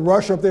to go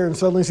rush up there and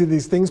suddenly see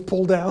these things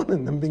pulled down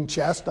and them being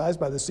chastised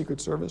by the Secret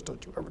Service.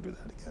 Don't you ever do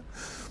that again.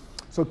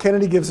 So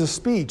Kennedy gives a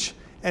speech,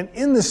 and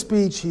in the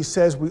speech he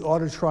says we ought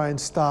to try and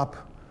stop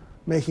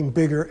making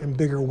bigger and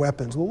bigger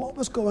weapons. Well, what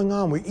was going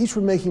on? We each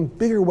were making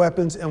bigger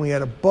weapons, and we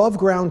had above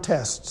ground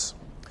tests.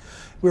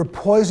 We were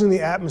poisoning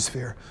the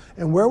atmosphere.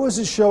 And where was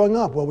it showing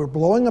up? Well, we're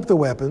blowing up the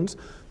weapons.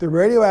 The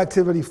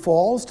radioactivity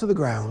falls to the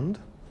ground.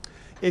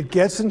 It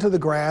gets into the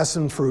grass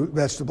and fruit,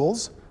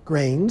 vegetables,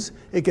 grains.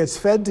 It gets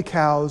fed to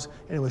cows,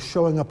 and it was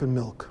showing up in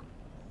milk.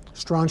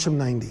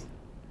 Strontium-90.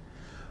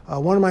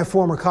 One of my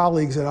former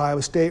colleagues at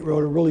Iowa State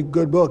wrote a really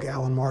good book,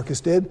 Alan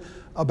Marcus did,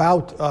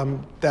 about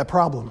that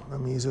problem. I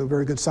mean, he's a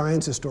very good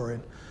science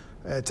historian,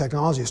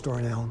 technology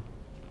historian, Alan.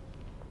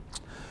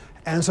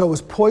 And so it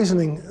was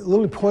poisoning,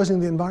 literally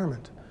poisoning the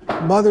environment.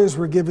 Mothers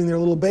were giving their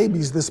little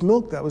babies this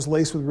milk that was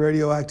laced with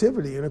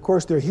radioactivity. And of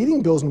course, their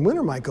heating bills in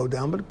winter might go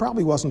down, but it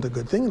probably wasn't a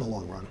good thing in the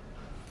long run.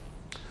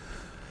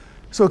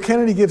 So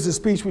Kennedy gives a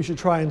speech, we should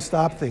try and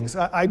stop things.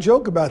 I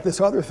joke about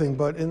this other thing,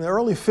 but in the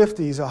early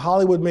 50s,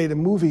 Hollywood made a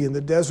movie in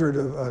the desert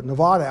of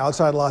Nevada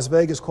outside Las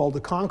Vegas called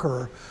The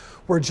Conqueror,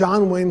 where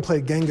John Wayne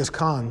played Genghis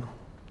Khan.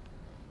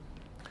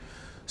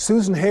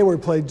 Susan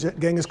Hayward played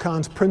Genghis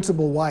Khan's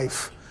principal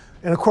wife.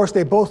 And of course,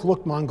 they both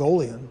looked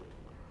Mongolian.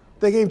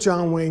 They gave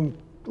John Wayne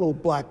little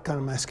black kind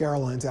of mascara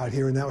lines out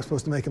here, and that was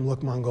supposed to make him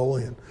look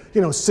Mongolian.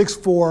 You know,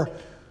 6'4",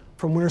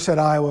 from Winterset,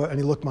 Iowa, and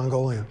he looked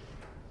Mongolian.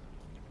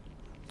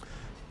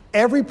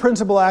 Every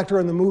principal actor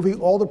in the movie,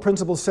 all the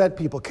principal set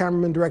people,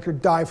 cameraman, director,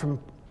 die from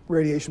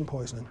radiation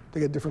poisoning. They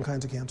get different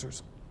kinds of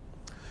cancers.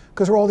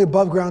 Because they're all the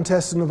above ground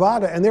tests in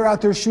Nevada, and they're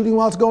out there shooting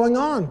while it's going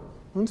on.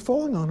 And it's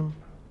falling on them.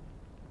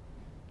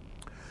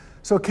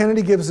 So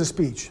Kennedy gives a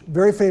speech,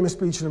 very famous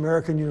speech in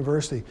American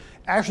University.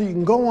 Actually, you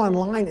can go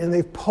online and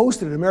they've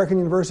posted it. American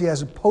University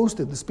has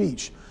posted the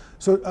speech.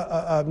 So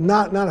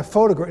not a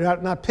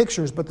photograph, not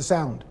pictures, but the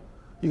sound.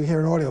 You can hear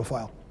an audio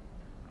file.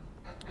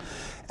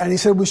 And he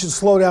said we should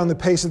slow down the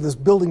pace of this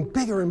building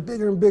bigger and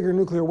bigger and bigger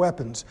nuclear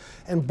weapons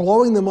and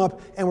blowing them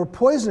up, and we're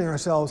poisoning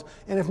ourselves.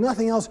 And if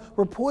nothing else,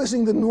 we're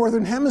poisoning the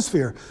northern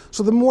hemisphere.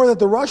 So the more that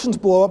the Russians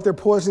blow up, they're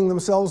poisoning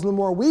themselves, and the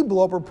more we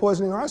blow up, we're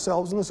poisoning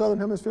ourselves, and the southern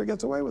hemisphere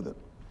gets away with it.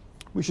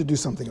 We should do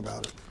something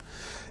about it.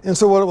 And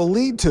so what it will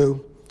lead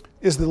to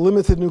is the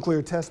Limited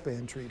Nuclear Test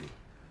Ban Treaty.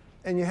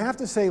 And you have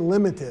to say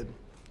limited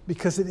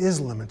because it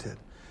is limited.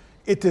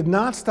 It did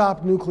not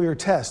stop nuclear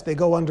tests. They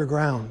go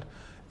underground.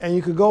 And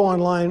you could go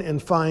online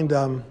and find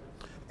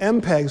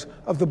MPEGs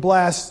of the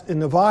blasts in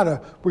Nevada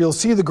where you'll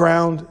see the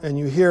ground and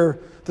you hear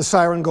the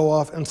siren go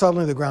off and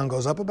suddenly the ground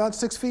goes up about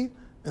 6 feet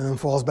and then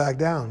falls back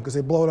down because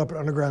they blow it up in an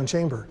underground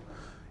chamber.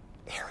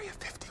 Area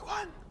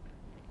 51.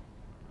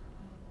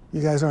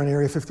 You guys aren't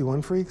Area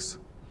 51 freaks?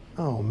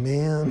 Oh,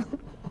 man.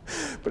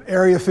 But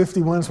Area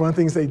 51 is one of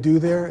the things they do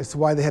there. It's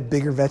why they have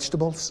bigger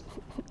vegetables.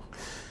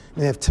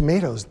 They have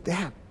tomatoes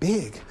that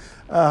big.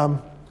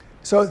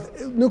 So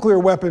nuclear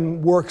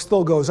weapon work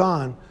still goes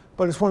on,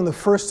 but it's one of the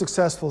first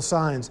successful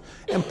signs.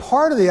 And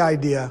part of the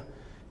idea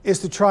is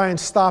to try and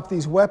stop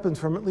these weapons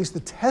from at least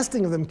the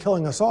testing of them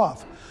killing us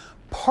off.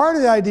 Part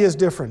of the idea is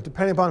different,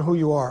 depending upon who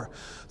you are.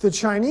 The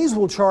Chinese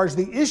will charge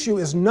the issue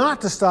is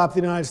not to stop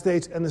the United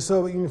States and the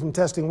Soviet Union from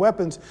testing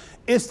weapons,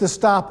 it's to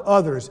stop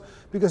others.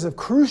 Because if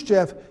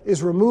Khrushchev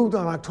is removed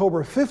on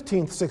October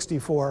 15th,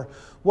 1964,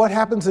 what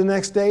happens the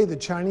next day? The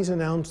Chinese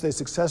announce they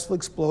successfully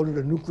exploded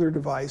a nuclear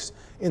device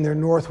in their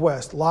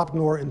northwest, Lop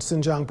Nor in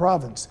Xinjiang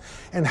province.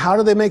 And how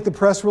do they make the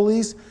press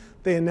release?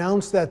 They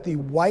announce that the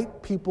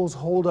white people's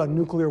hold on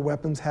nuclear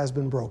weapons has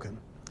been broken.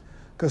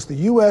 Because the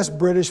US,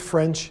 British,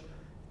 French,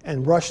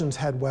 and Russians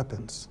had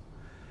weapons.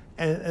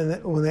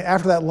 And when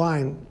after that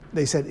line,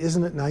 they said,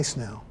 isn't it nice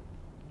now?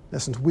 In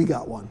essence, we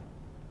got one.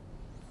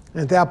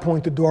 And at that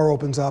point, the door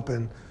opens up,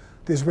 and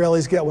the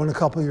Israelis get one a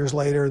couple of years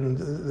later, and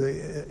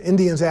the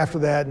Indians after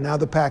that, and now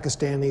the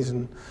Pakistanis,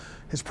 and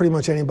it's pretty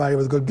much anybody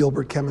with a good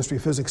Gilbert chemistry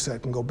physics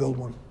set can go build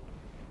one.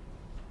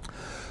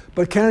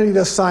 But Kennedy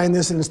does sign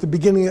this, and it's the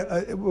beginning.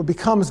 It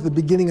becomes the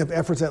beginning of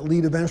efforts that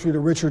lead eventually to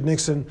Richard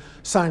Nixon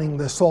signing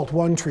the SALT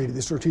I Treaty,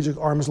 the Strategic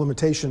Arms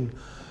Limitation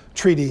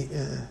Treaty,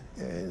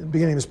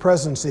 beginning of his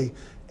presidency,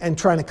 and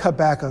trying to cut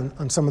back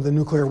on some of the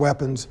nuclear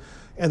weapons.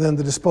 and then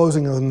the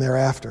disposing of them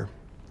thereafter.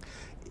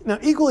 Now,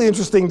 equally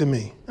interesting to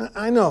me,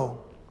 I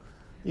know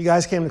you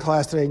guys came to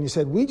class today and you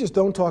said, we just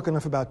don't talk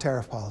enough about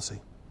tariff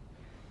policy.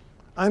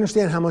 I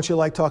understand how much you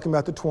like talking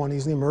about the 20s,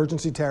 and the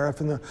emergency tariff,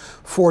 and the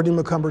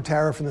Ford-Macomber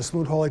tariff, and the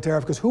Smoot-Hawley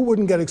tariff, because who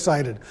wouldn't get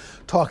excited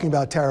talking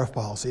about tariff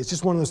policy? It's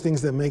just one of those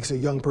things that makes a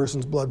young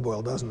person's blood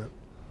boil, doesn't it?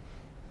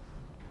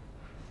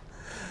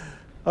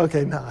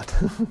 Okay, not.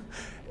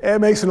 It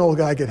makes an old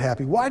guy get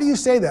happy. Why do you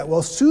say that?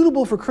 Well,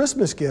 suitable for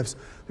Christmas gifts,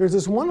 there's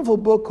this wonderful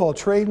book called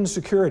Trade and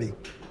Security.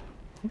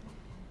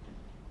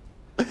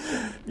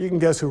 You can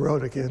guess who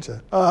wrote it, can't you?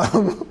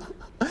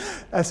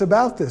 It's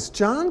about this.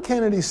 John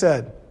Kennedy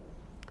said,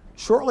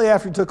 shortly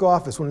after he took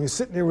office, when he was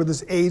sitting there with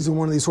his aides in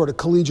one of these sort of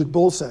collegiate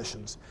bull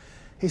sessions,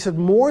 he said,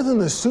 more than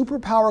the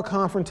superpower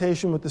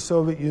confrontation with the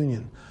Soviet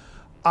Union,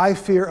 I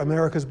fear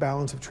America's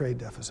balance of trade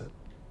deficit.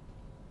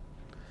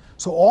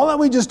 So all that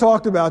we just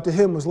talked about to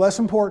him was less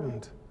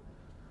important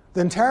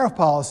than tariff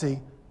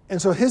policy,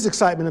 and so his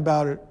excitement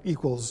about it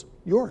equals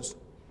yours.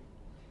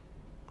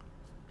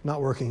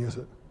 Not working, is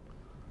it?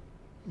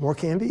 More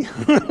candy?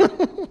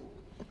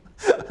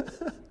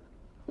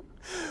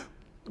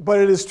 But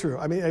it is true.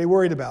 I mean, he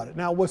worried about it.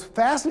 Now, what's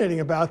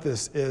fascinating about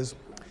this is,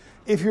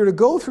 if you're to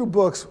go through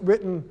books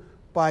written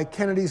by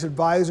Kennedy's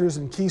advisors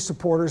and key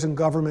supporters in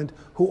government,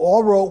 who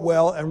all wrote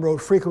well and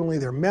wrote frequently,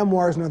 their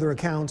memoirs and other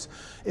accounts,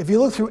 if you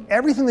look through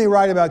everything they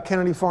write about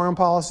Kennedy foreign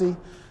policy,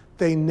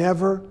 they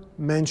never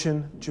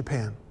mention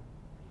Japan.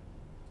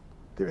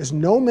 There is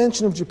no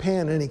mention of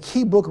Japan in any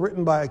key book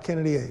written by a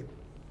Kennedy aide,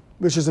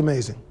 which is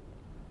amazing.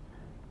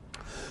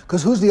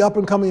 Because who's the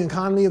up-and-coming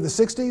economy of the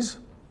 60s?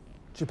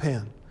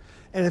 Japan.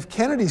 And if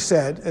Kennedy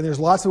said, and there's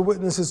lots of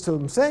witnesses to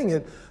him saying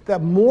it,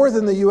 that more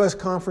than the U.S.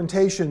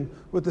 confrontation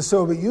with the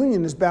Soviet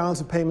Union is balance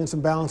of payments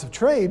and balance of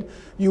trade,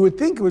 you would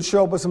think it would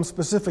show up with some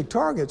specific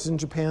targets in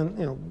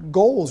Japan,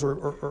 goals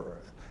or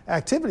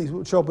activities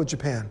would show up with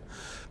Japan.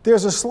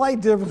 There's a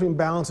slight difference between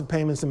balance of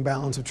payments and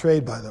balance of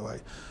trade, by the way.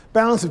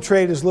 Balance of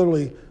trade is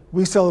literally,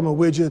 we sell them a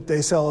widget,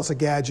 they sell us a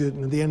gadget,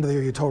 and at the end of the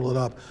year you total it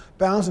up.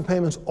 Balance of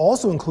payments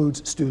also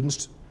includes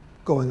students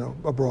going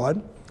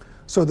abroad.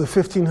 So the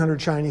 1,500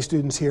 Chinese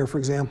students here, for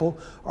example,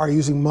 are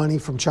using money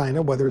from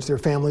China, whether it's their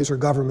families or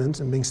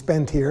governments, and being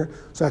spent here.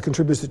 So that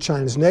contributes to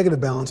China's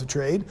negative balance of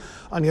trade.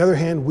 On the other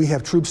hand, we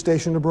have troops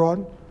stationed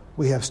abroad.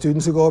 We have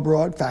students who go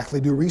abroad. Faculty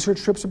do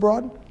research trips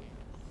abroad.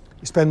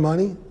 You spend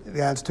money, it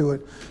adds to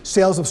it.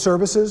 Sales of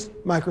services,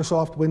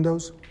 Microsoft,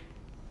 Windows.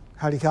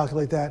 How do you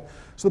calculate that?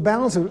 So the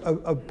balance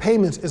of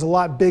payments is a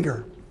lot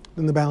bigger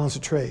than the balance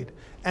of trade.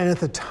 And at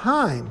the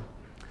time,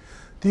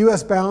 the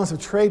U.S. balance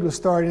of trade was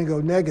starting to go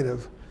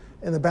negative,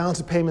 and the balance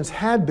of payments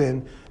had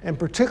been, and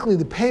particularly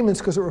the payments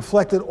because it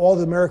reflected all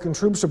the American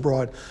troops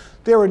abroad.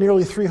 There were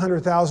nearly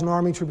 300,000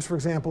 Army troops, for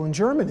example, in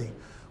Germany.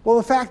 Well,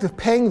 the fact of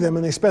paying them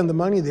and they spend the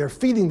money there,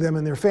 feeding them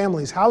and their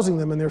families, housing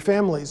them and their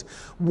families,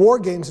 war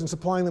games and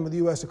supplying them with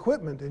U.S.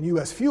 equipment and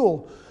U.S.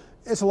 fuel,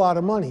 it's a lot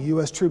of money.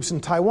 U.S. troops in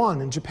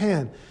Taiwan, in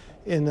Japan,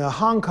 in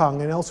Hong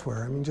Kong and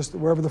elsewhere. I mean, just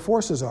wherever the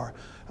forces are.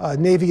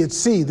 Navy at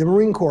sea, the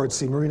Marine Corps at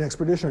sea, Marine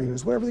Expeditionary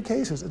Units, whatever the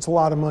case is, it's a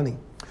lot of money.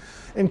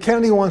 And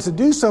Kennedy wants to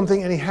do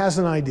something, and he has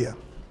an idea.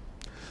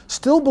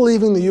 Still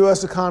believing the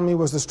U.S. economy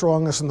was the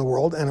strongest in the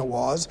world, and it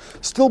was.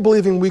 Still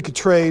believing we could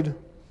trade.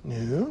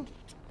 Yeah.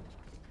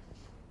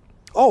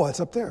 Oh, it's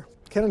up there.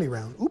 Kennedy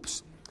round.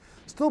 Oops.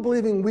 Still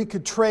believing we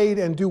could trade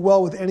and do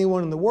well with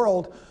anyone in the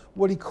world.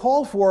 What he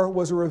called for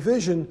was a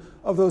revision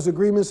of those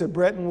agreements at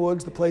Bretton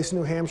Woods, the place in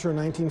New Hampshire in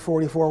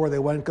 1944 where they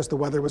went because the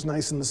weather was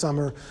nice in the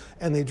summer,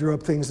 and they drew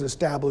up things that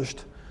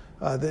established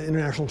the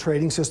international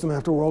trading system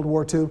after World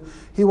War II.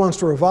 He wants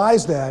to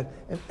revise that,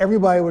 and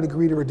everybody would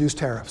agree to reduce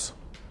tariffs.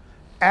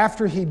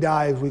 After he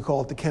dies, we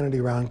call it the Kennedy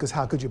round, because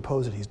how could you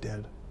oppose it? He's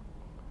dead.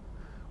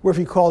 Where if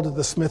you called it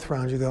the Smith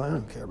round, you go, I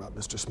don't care about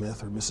Mr.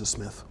 Smith or Mrs.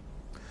 Smith.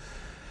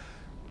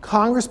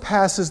 Congress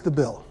passes the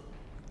bill,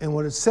 and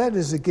what it said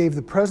is it gave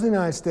the President of the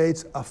United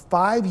States a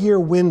 5-year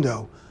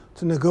window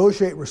to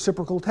negotiate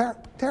reciprocal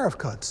tariff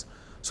cuts.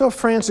 So if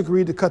France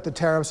agreed to cut the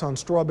tariffs on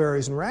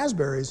strawberries and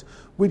raspberries,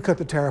 we'd cut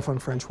the tariff on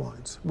French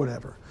wines,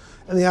 whatever.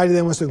 And the idea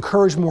then was to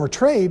encourage more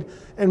trade,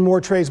 and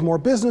more trade's more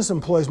business,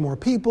 employs more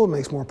people,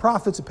 makes more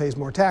profits, it pays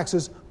more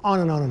taxes,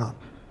 on and on and on.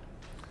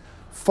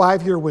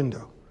 5-year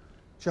window.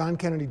 John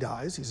Kennedy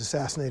dies, he's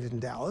assassinated in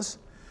Dallas,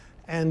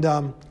 and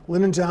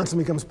Lyndon Johnson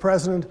becomes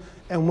president,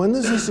 and when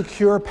there's a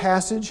secure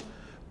passage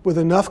with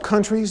enough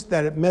countries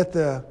that it met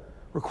the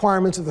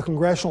requirements of the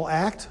Congressional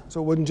Act, so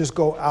it wouldn't just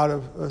go out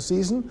of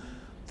season,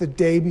 the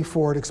day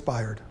before it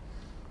expired.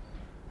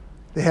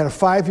 They had a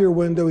 5-year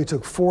window. He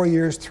took 4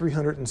 years,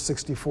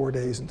 364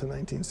 days into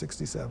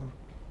 1967.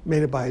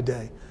 Made it by a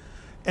day.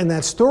 And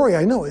that story,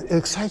 I know, it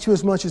excites you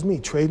as much as me.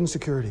 Trade and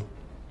Security,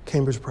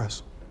 Cambridge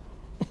Press.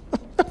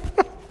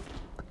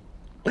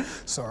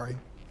 Sorry.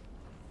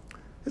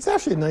 It's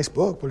actually a nice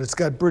book, but it's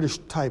got British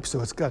type,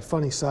 so it's got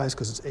funny size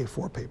because it's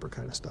A4 paper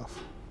kind of stuff.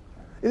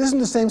 It isn't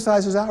the same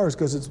size as ours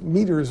because it's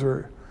meters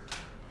or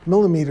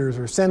millimeters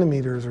or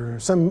centimeters or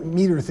some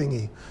meter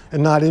thingy,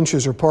 and not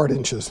inches or part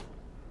inches.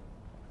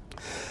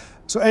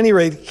 So at any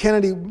rate,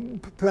 Kennedy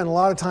spent a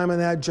lot of time on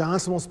that.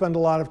 Johnson will spend a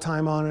lot of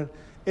time on it.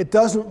 It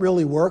doesn't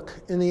really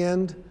work in the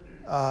end,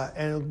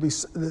 and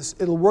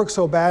it'll work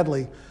so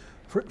badly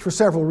for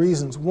several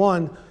reasons.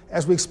 One,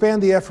 as we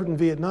expand the effort in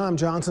Vietnam,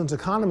 Johnson's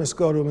economists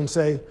go to him and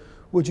say,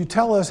 would you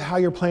tell us how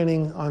you're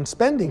planning on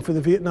spending for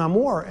the Vietnam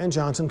War? And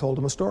Johnson told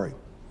him a story.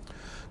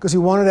 Because he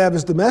wanted to have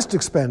his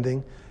domestic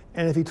spending,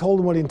 and if he told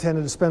them what he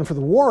intended to spend for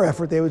the war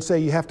effort, they would say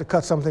you have to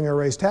cut something or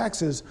raise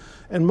taxes.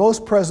 And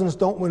most presidents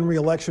don't win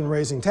re-election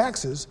raising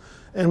taxes,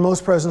 and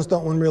most presidents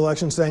don't win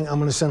re-election saying, I'm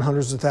going to send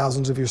hundreds of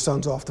thousands of your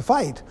sons off to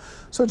fight.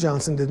 So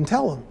Johnson didn't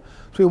tell him.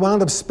 So he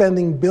wound up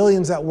spending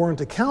billions that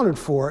weren't accounted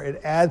for. It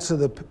adds to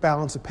the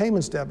balance of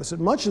payments deficit.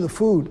 Much of the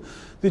food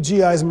the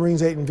GIs and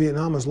Marines ate in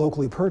Vietnam was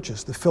locally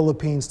purchased. The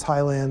Philippines,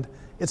 Thailand,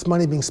 it's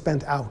money being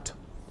spent out,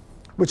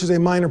 which is a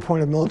minor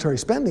point of military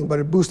spending, but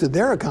it boosted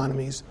their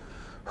economies,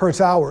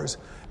 hurts ours.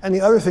 And the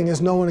other thing is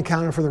no one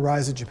accounted for the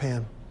rise of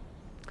Japan.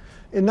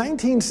 In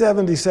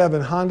 1977,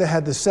 Honda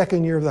had the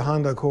second year of the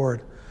Honda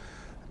Accord.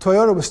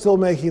 Toyota was still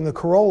making the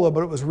Corolla,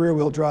 but it was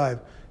rear-wheel drive.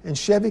 And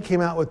Chevy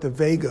came out with the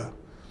Vega,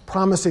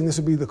 promising this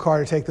would be the car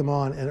to take them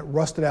on, and it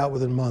rusted out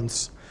within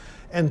months.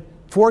 And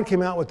Ford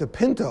came out with the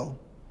Pinto,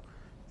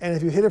 and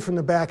if you hit it from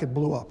the back, it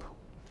blew up.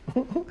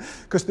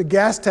 Because the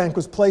gas tank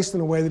was placed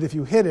in a way that if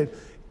you hit it,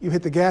 you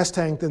hit the gas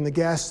tank, then the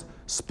gas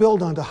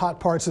spilled onto hot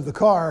parts of the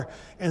car,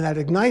 and that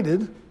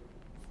ignited,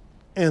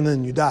 and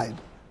then you died.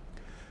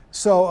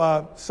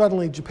 So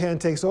suddenly Japan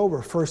takes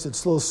over. First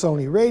it's little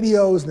Sony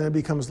radios, and then it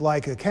becomes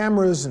Leica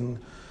cameras, and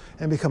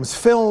becomes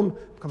film,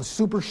 becomes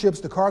super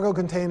ships, the cargo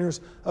containers,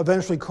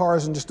 eventually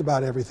cars and just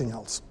about everything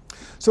else.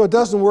 So it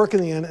doesn't work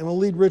in the end, and we'll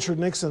lead Richard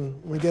Nixon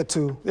when we get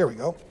to, there we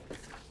go.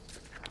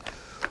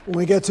 When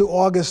we get to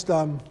August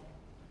 15th,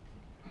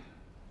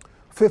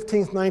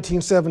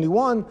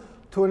 1971,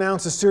 to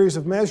announce a series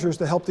of measures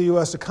to help the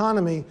US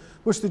economy,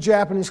 which the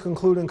Japanese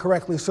conclude, and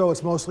correctly so,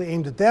 it's mostly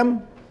aimed at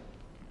them.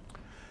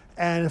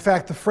 And in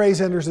fact, the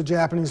phrase enters the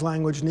Japanese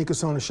language,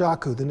 Nikosona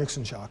Shaku, the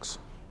Nixon shocks,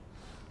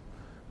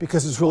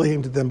 because it's really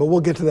aimed at them. But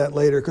we'll get to that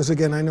later, because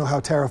again, I know how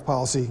tariff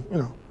policy,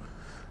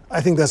 I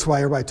think that's why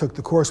everybody took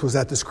the course, was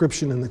that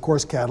description in the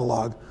course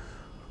catalog.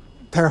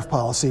 Tariff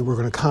policy, we're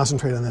going to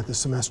concentrate on that this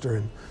semester,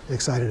 and it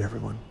excited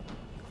everyone.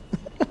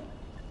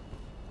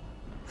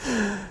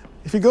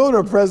 If you go to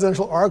a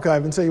presidential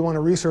archive and say you want to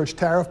research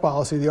tariff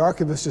policy, the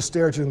archivist just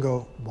stare at you and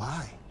go,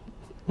 why?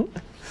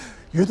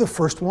 You're the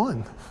first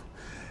one.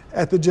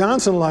 At the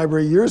Johnson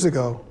Library years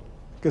ago,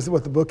 because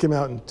the book came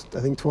out in,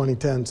 I think,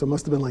 2010, so it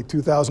must have been like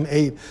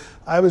 2008,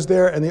 I was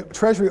there, and the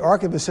Treasury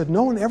archivist said,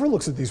 no one ever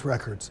looks at these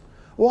records.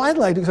 Well, I'd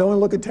like to, because I want to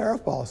look at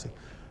tariff policy.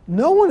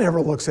 No one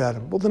ever looks at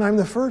them. Well, then I'm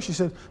the first. She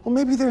said, well,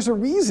 maybe there's a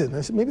reason.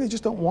 I said, maybe they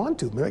just don't want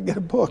to. Maybe I get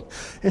a book.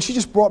 And she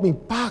just brought me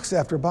box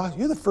after box.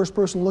 You're the first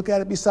person to look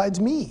at it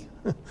besides me.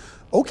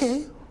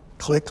 Okay.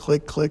 Click,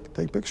 click, click,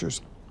 take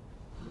pictures.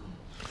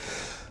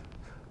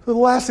 So the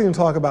last thing to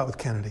talk about with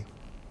Kennedy,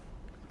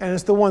 and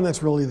it's the one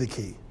that's really the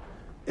key,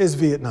 is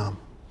Vietnam.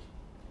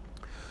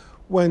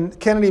 When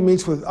Kennedy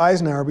meets with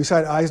Eisenhower,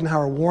 beside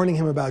Eisenhower warning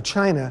him about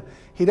China,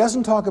 he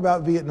doesn't talk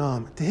about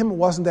Vietnam. To him, it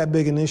wasn't that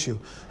big an issue.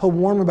 He'll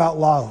warn him about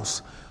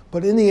Laos.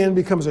 But in the end, it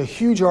becomes a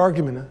huge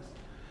argument.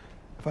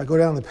 If I go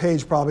down the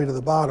page, probably to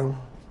the bottom,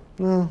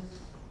 that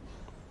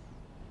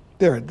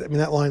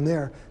line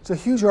there. It's a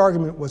huge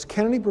argument. Was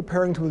Kennedy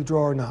preparing to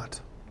withdraw or not?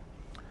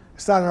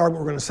 It's not an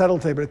argument we're going to settle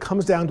today, but it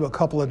comes down to a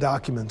couple of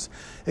documents.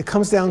 It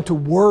comes down to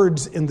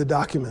words in the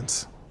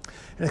documents.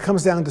 And it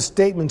comes down to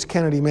statements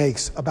Kennedy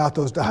makes about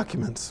those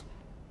documents.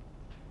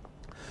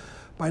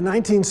 By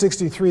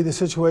 1963, the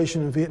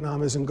situation in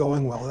Vietnam isn't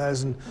going well. That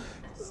is,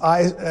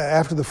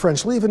 after the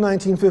French leave in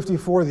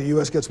 1954, the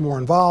US gets more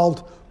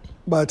involved.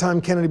 By the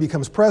time Kennedy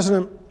becomes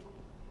president,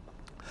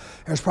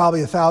 there's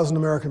probably 1,000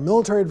 American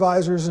military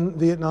advisors in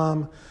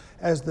Vietnam.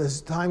 As the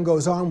time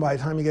goes on, by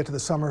the time you get to the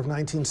summer of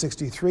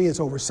 1963,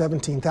 it's over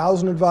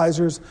 17,000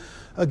 advisors.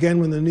 Again,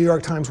 when the New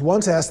York Times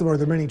once asked him, are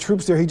there many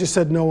troops there? He just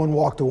said no and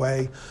walked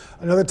away.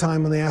 Another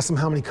time when they asked him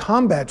how many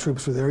combat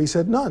troops were there, he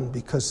said none,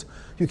 because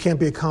you can't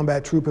be a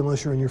combat troop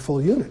unless you're in your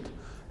full unit.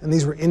 And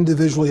these were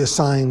individually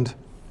assigned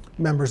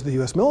members of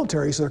the US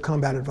military, so they're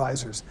combat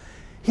advisors.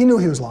 He knew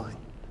he was lying.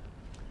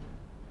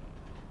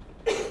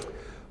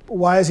 But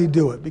why does he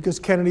do it? Because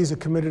Kennedy's a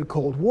committed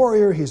Cold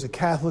Warrior. He's a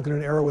Catholic in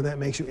an era when that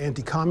makes you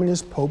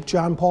anti-communist. Pope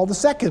John Paul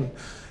II,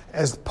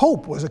 as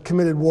Pope, was a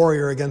committed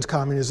warrior against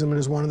communism and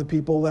is one of the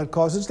people that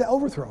caused its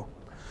overthrow.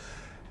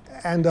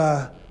 And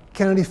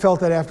Kennedy felt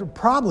that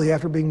probably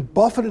after being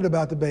buffeted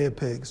about the Bay of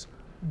Pigs,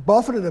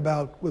 buffeted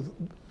about with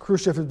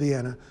Khrushchev at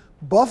Vienna,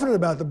 buffeted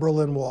about the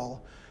Berlin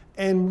Wall,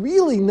 and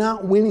really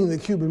not winning the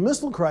Cuban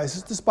Missile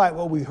Crisis, despite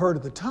what we heard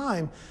at the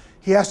time,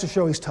 he has to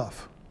show he's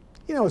tough.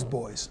 You know his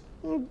boys.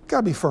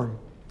 Gotta be firm.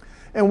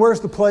 And where's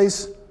the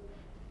place?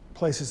 The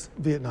place is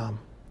Vietnam.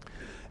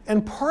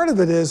 And part of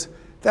it is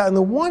that on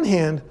the one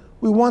hand,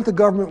 we want the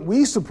government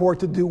we support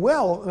to do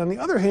well, and on the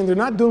other hand, they're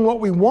not doing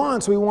what we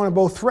want, so we want to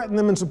both threaten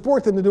them and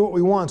support them to do what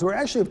we want. So we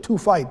actually have two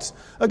fights,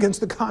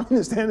 against the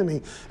communist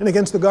enemy and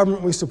against the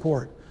government we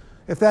support.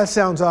 If that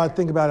sounds odd,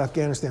 think about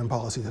Afghanistan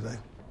policy today.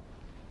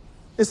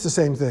 It's the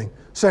same thing.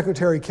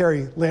 Secretary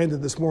Kerry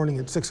landed this morning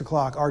at 6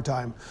 o'clock our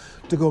time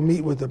to go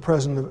meet with the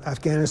president of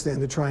Afghanistan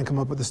to try and come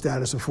up with a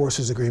status of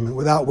forces agreement,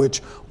 without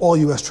which all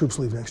U.S. troops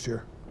leave next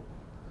year.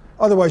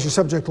 Otherwise, you're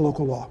subject to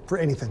local law for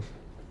anything.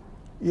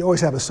 You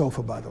always have a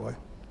SOFA, by the way.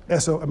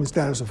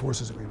 Status of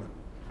forces agreement.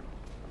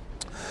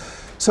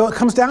 So it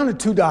comes down to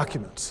two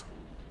documents.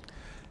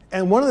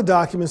 And one of the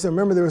documents, and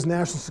remember there was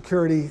National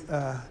Security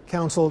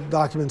Council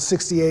document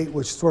 68,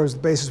 which sort of is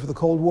the basis for the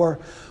Cold War.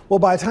 Well,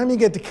 by the time you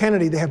get to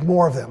Kennedy, they have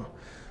more of them.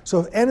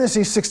 So if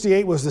NSC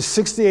 68 was the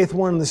 68th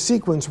one in the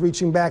sequence,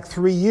 reaching back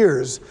 3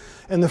 years,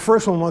 and the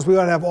first one was we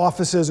ought to have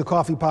offices, a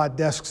coffee pot,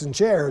 desks, and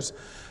chairs,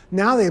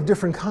 now they have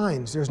different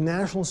kinds. There's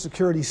National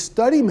Security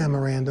Study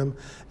Memorandum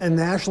and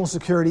National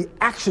Security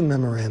Action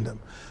Memorandum.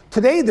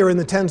 Today, they're in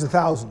the tens of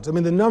thousands. I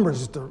mean, the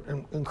numbers are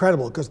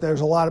incredible because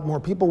there's a lot more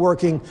people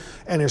working,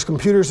 and there's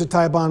computers to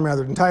type on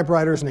rather than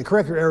typewriters, and they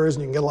correct your errors,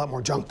 and you can get a lot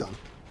more junk done.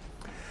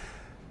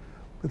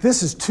 But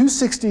this is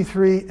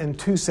 263 and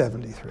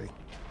 273.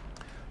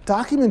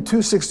 Document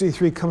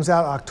 263 comes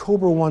out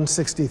October 1,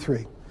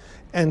 63,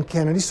 and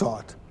Kennedy saw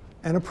it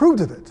and approved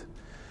of it.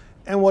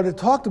 And what it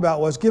talked about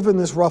was, given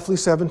this roughly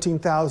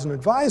 17,000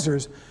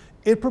 advisors,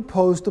 it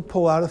proposed to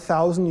pull out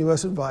 1,000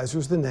 U.S.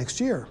 advisors the next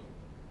year.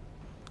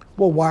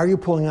 Well, why are you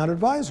pulling out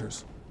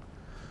advisors?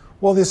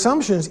 Well, the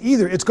assumption is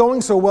either it's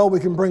going so well we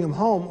can bring them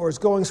home, or it's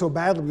going so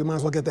badly we might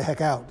as well get the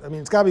heck out. I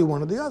mean, it's got to be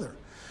one or the other.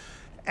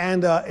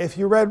 And if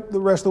you read the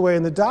rest of the way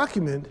in the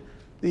document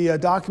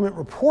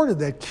reported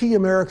that key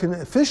American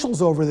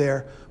officials over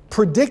there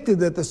predicted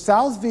that the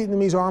South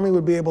Vietnamese army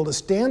would be able to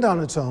stand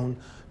on its own,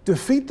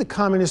 defeat the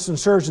communist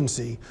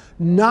insurgency,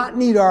 not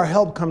need our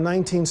help come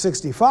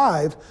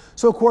 1965,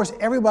 so of course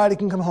everybody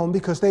can come home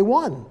because they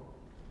won.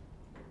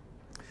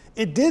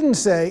 It didn't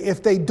say,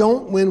 if they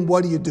don't win,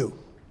 what do you do?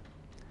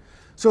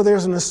 So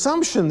there's an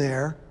assumption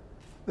there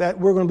that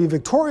we're going to be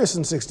victorious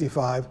in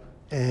 65,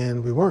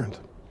 and we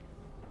weren't.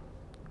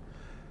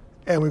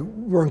 And we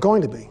weren't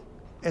going to be.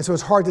 And so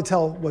it's hard to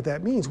tell what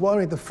that means. Well,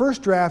 anyway, the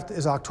first draft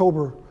is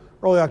early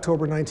October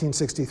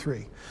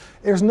 1963.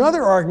 There's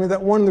another argument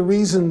that one of the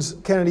reasons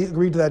Kennedy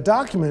agreed to that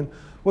document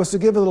was to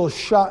give a little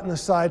shot in the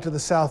side to the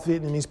South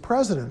Vietnamese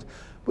president.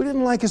 We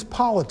didn't like his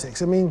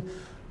politics. I mean,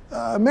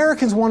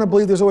 Americans want to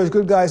believe there's always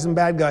good guys and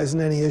bad guys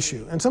in any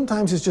issue. And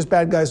sometimes it's just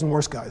bad guys and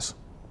worse guys.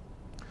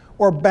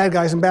 Or bad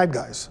guys and bad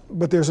guys.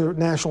 But there's a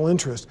national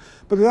interest.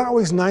 But they're not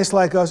always nice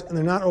like us, and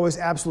they're not always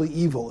absolutely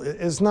evil.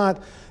 It's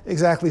not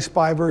exactly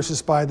Spy versus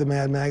Spy, the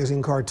Mad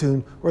Magazine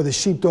cartoon, or the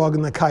sheepdog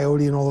and the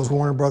coyote and all those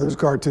Warner Brothers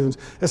cartoons.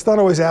 It's not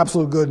always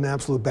absolute good and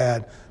absolute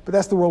bad. But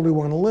that's the world we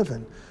want to live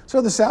in. So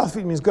the South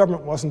Vietnamese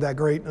government wasn't that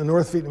great, and the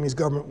North Vietnamese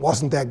government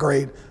wasn't that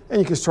great. And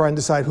you could try and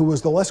decide who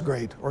was the less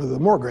great, or the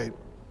more great.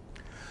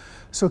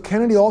 So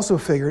Kennedy also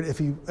figured if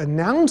he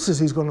announces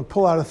he's going to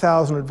pull out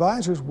 1,000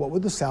 advisors, what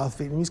would the South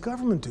Vietnamese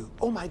government do?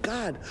 Oh my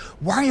God,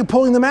 why are you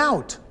pulling them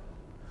out?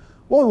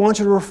 Well, we want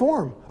you to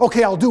reform.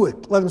 Okay, I'll do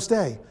it, let them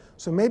stay.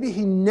 So maybe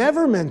he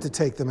never meant to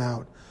take them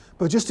out,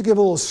 but just to give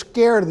a little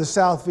scare to the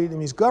South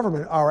Vietnamese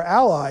government, our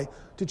ally,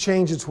 to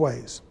change its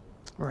ways.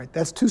 All right,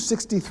 that's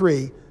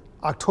 263,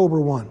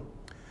 October 1.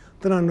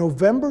 Then on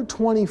November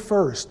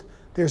 21st,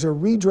 there's a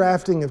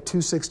redrafting of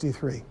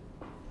 263.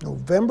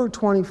 November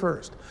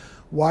 21st.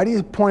 Why do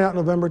you point out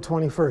November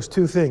 21st?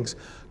 Two things.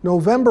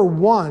 November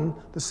 1,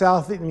 the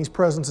South Vietnamese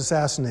president's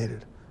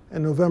assassinated.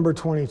 And November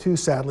 22,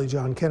 sadly,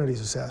 John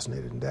Kennedy's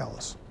assassinated in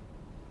Dallas.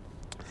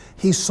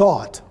 He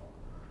saw it.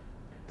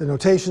 The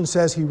notation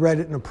says he read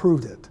it and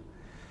approved it.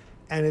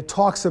 And it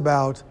talks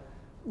about,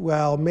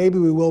 well, maybe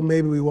we will,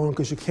 maybe we won't,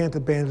 because you can't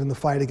abandon the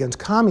fight against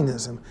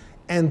communism.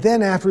 And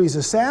then after he's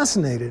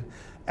assassinated,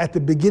 at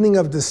the beginning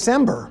of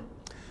December,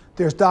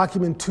 there's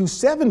document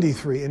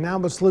 273, and now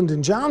it's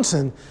Lyndon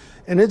Johnson.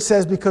 And it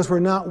says, because we're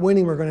not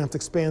winning, we're going to have to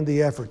expand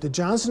the effort. Did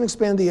Johnson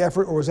expand the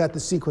effort, or was that the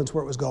sequence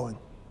where it was going?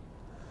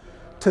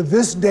 To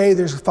this day,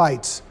 there's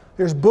fights.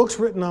 There's books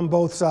written on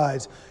both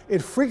sides.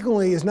 It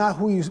frequently is not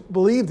who you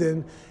believed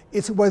in,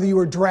 it's whether you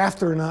were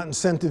drafted or not and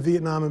sent to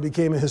Vietnam and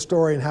became a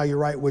historian, how you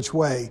write which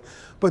way.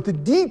 But the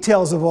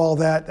details of all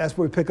that, that's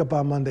what we pick up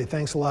on Monday.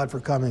 Thanks a lot for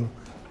coming.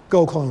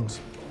 Go Clones.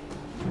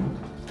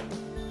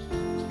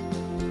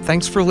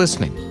 Thanks for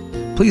listening.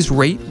 Please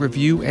rate,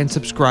 review, and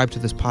subscribe to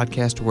this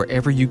podcast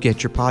wherever you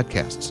get your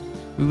podcasts.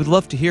 We would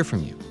love to hear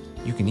from you.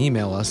 You can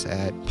email us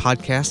at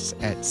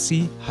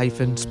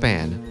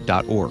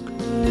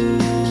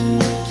podcasts@c-span.org.